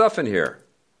lot of stuff in here.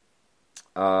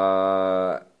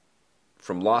 From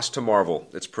Lost to Marvel,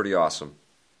 it's pretty awesome.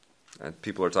 And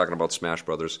people are talking about Smash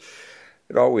Brothers.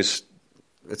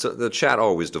 The chat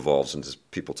always devolves into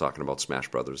people talking about Smash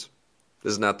Brothers.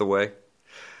 Isn't that the way?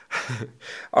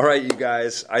 All right, you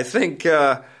guys. I think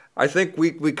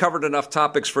we covered enough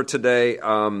topics for today.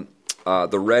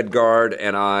 The Red Guard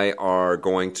and I are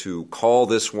going to call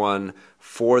this one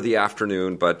for the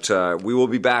afternoon, but we will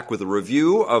be back with a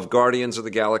review of Guardians of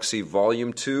the Galaxy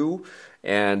Volume 2.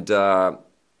 And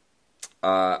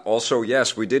also,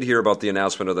 yes, we did hear about the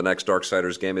announcement of the next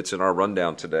Darksiders game. It's in our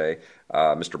rundown today,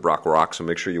 Mr. Brock Rock, so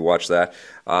make sure you watch that.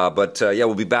 But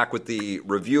we'll be back with the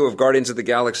review of Guardians of the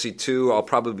Galaxy 2. I'll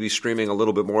probably be streaming a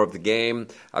little bit more of the game.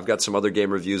 I've got some other game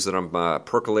reviews that I'm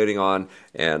percolating on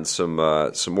and some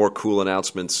more cool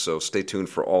announcements, so stay tuned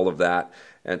for all of that.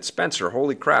 And Spencer,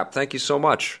 holy crap, thank you so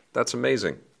much. That's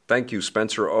amazing. Thank you,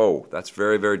 Spencer O. That's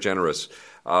very, very generous.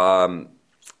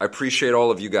 I appreciate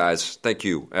all of you guys. Thank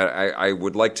you. I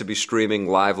would like to be streaming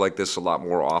live like this a lot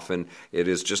more often. It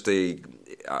is just a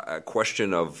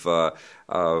question of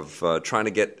trying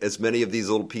to get as many of these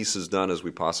little pieces done as we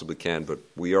possibly can. But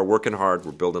we are working hard.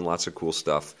 We're building lots of cool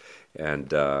stuff.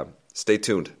 And stay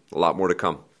tuned. A lot more to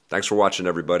come. Thanks for watching,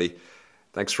 everybody.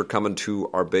 Thanks for coming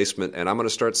to our basement. And I'm going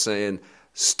to start saying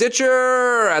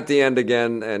Stitcher at the end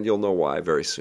again, and you'll know why very soon.